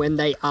reported on when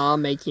they are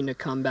making a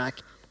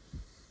comeback.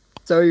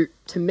 So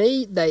to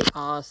me, they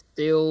are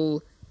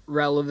still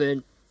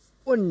relevant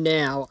for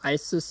now. I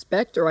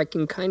suspect, or I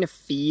can kind of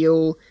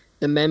feel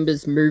the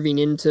members moving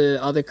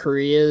into other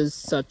careers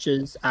such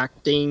as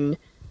acting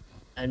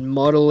and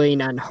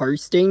modeling and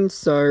hosting.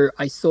 So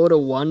I sort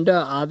of wonder,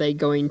 are they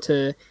going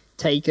to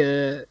take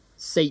a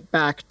seat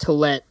back to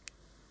let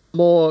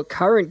more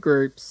current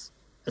groups,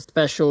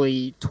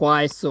 especially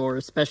Twice or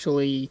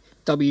especially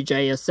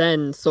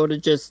WJSN, sort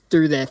of just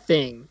do their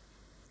thing,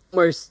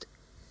 almost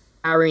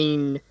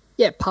passing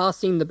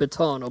the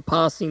baton or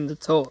passing the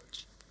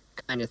torch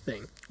kind of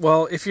thing.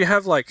 Well, if you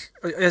have like,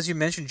 as you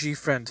mentioned,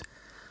 G-Friend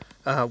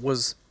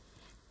was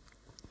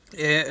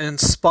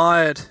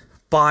inspired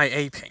by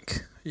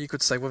Apink. You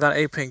could say without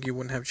Apink you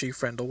wouldn't have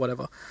G-Friend or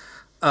whatever.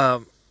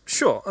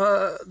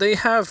 Sure, they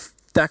have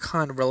that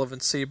kind of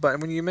relevancy, but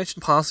when you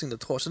mention passing the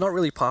torch, they're not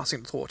really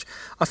passing the torch.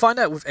 I find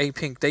out with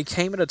Apink, they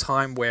came at a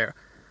time where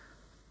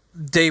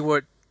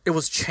it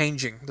was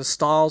changing. The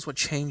styles were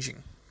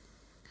changing.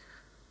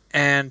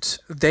 And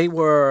they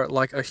were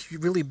like a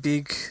really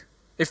big,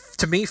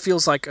 to me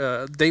feels like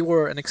they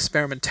were an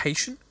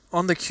experimentation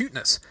on the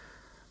cuteness.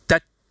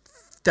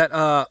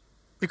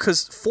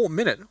 Because 4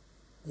 Minute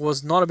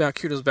was not about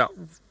cute, it was about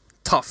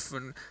tough.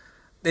 And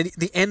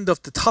the end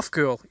of the tough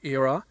girl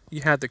era,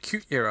 you had the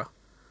cute era.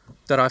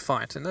 That I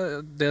find,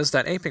 and there's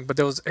that Apink, but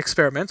there was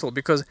experimental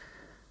because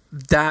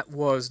that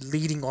was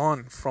leading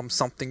on from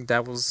something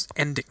that was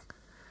ending,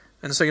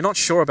 and so you're not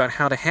sure about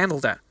how to handle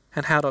that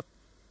and how to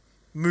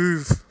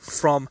move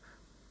from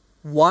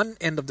one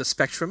end of the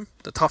spectrum,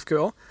 the tough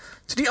girl,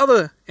 to the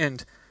other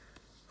end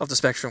of the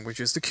spectrum, which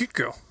is the cute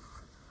girl.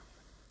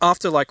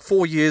 After like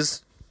 4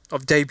 years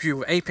of debut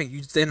with Apink,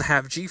 you then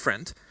have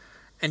G-Friend,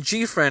 and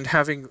G-Friend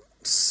having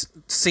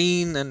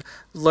seen and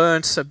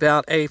learnt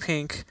about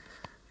Apink,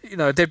 you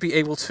know, they'd be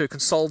able to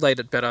consolidate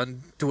it better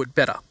and do it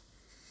better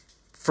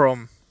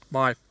from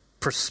my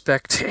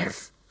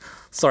perspective.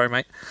 Sorry,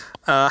 mate.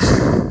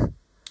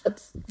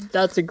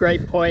 That's a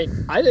great point.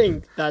 I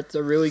think that's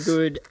a really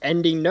good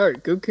ending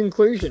note. Good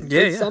conclusion.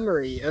 Good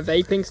summary of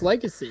Apink's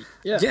legacy.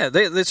 Yeah. Yeah,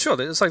 they're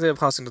sure. It's like they're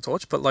passing the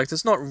torch, but like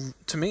there's not,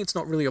 to me, it's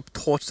not really a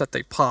torch that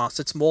they pass.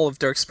 It's more of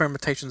their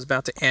experimentation's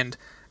about to end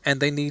and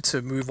they need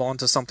to move on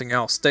to something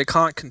else. They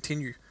can't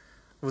continue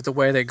with the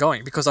way they're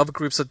going because other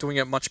groups are doing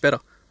it much better.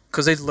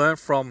 Because they learned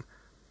from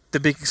the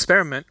big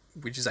experiment,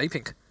 which is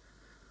Apink.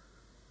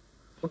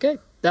 Okay,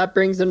 that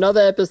brings another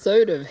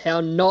episode of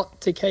How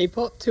Not to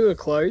K-Pop to a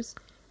close.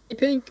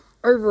 Apink,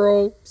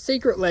 overall,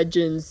 secret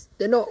legends.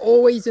 They're not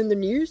always in the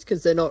news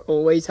because they're not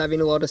always having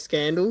a lot of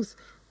scandals.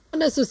 Not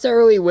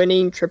necessarily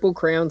winning triple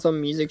crowns on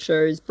music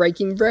shows,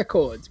 breaking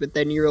records with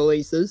their new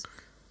releases.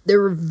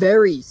 They're a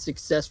very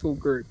successful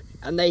group,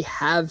 and they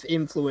have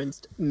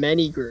influenced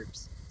many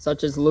groups,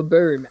 such as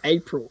Laboom,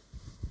 April,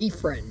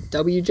 Friend,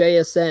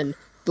 WJSN,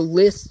 the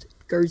list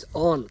goes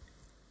on.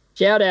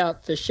 Shout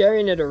out for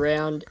sharing it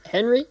around,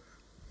 Henry.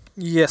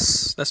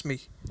 Yes, that's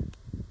me.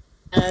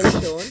 And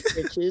Sean,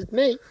 which is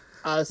me,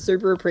 are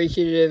super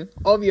appreciative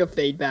of your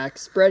feedback,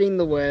 spreading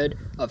the word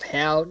of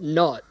how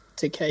not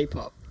to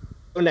K-pop.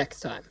 Till next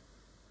time.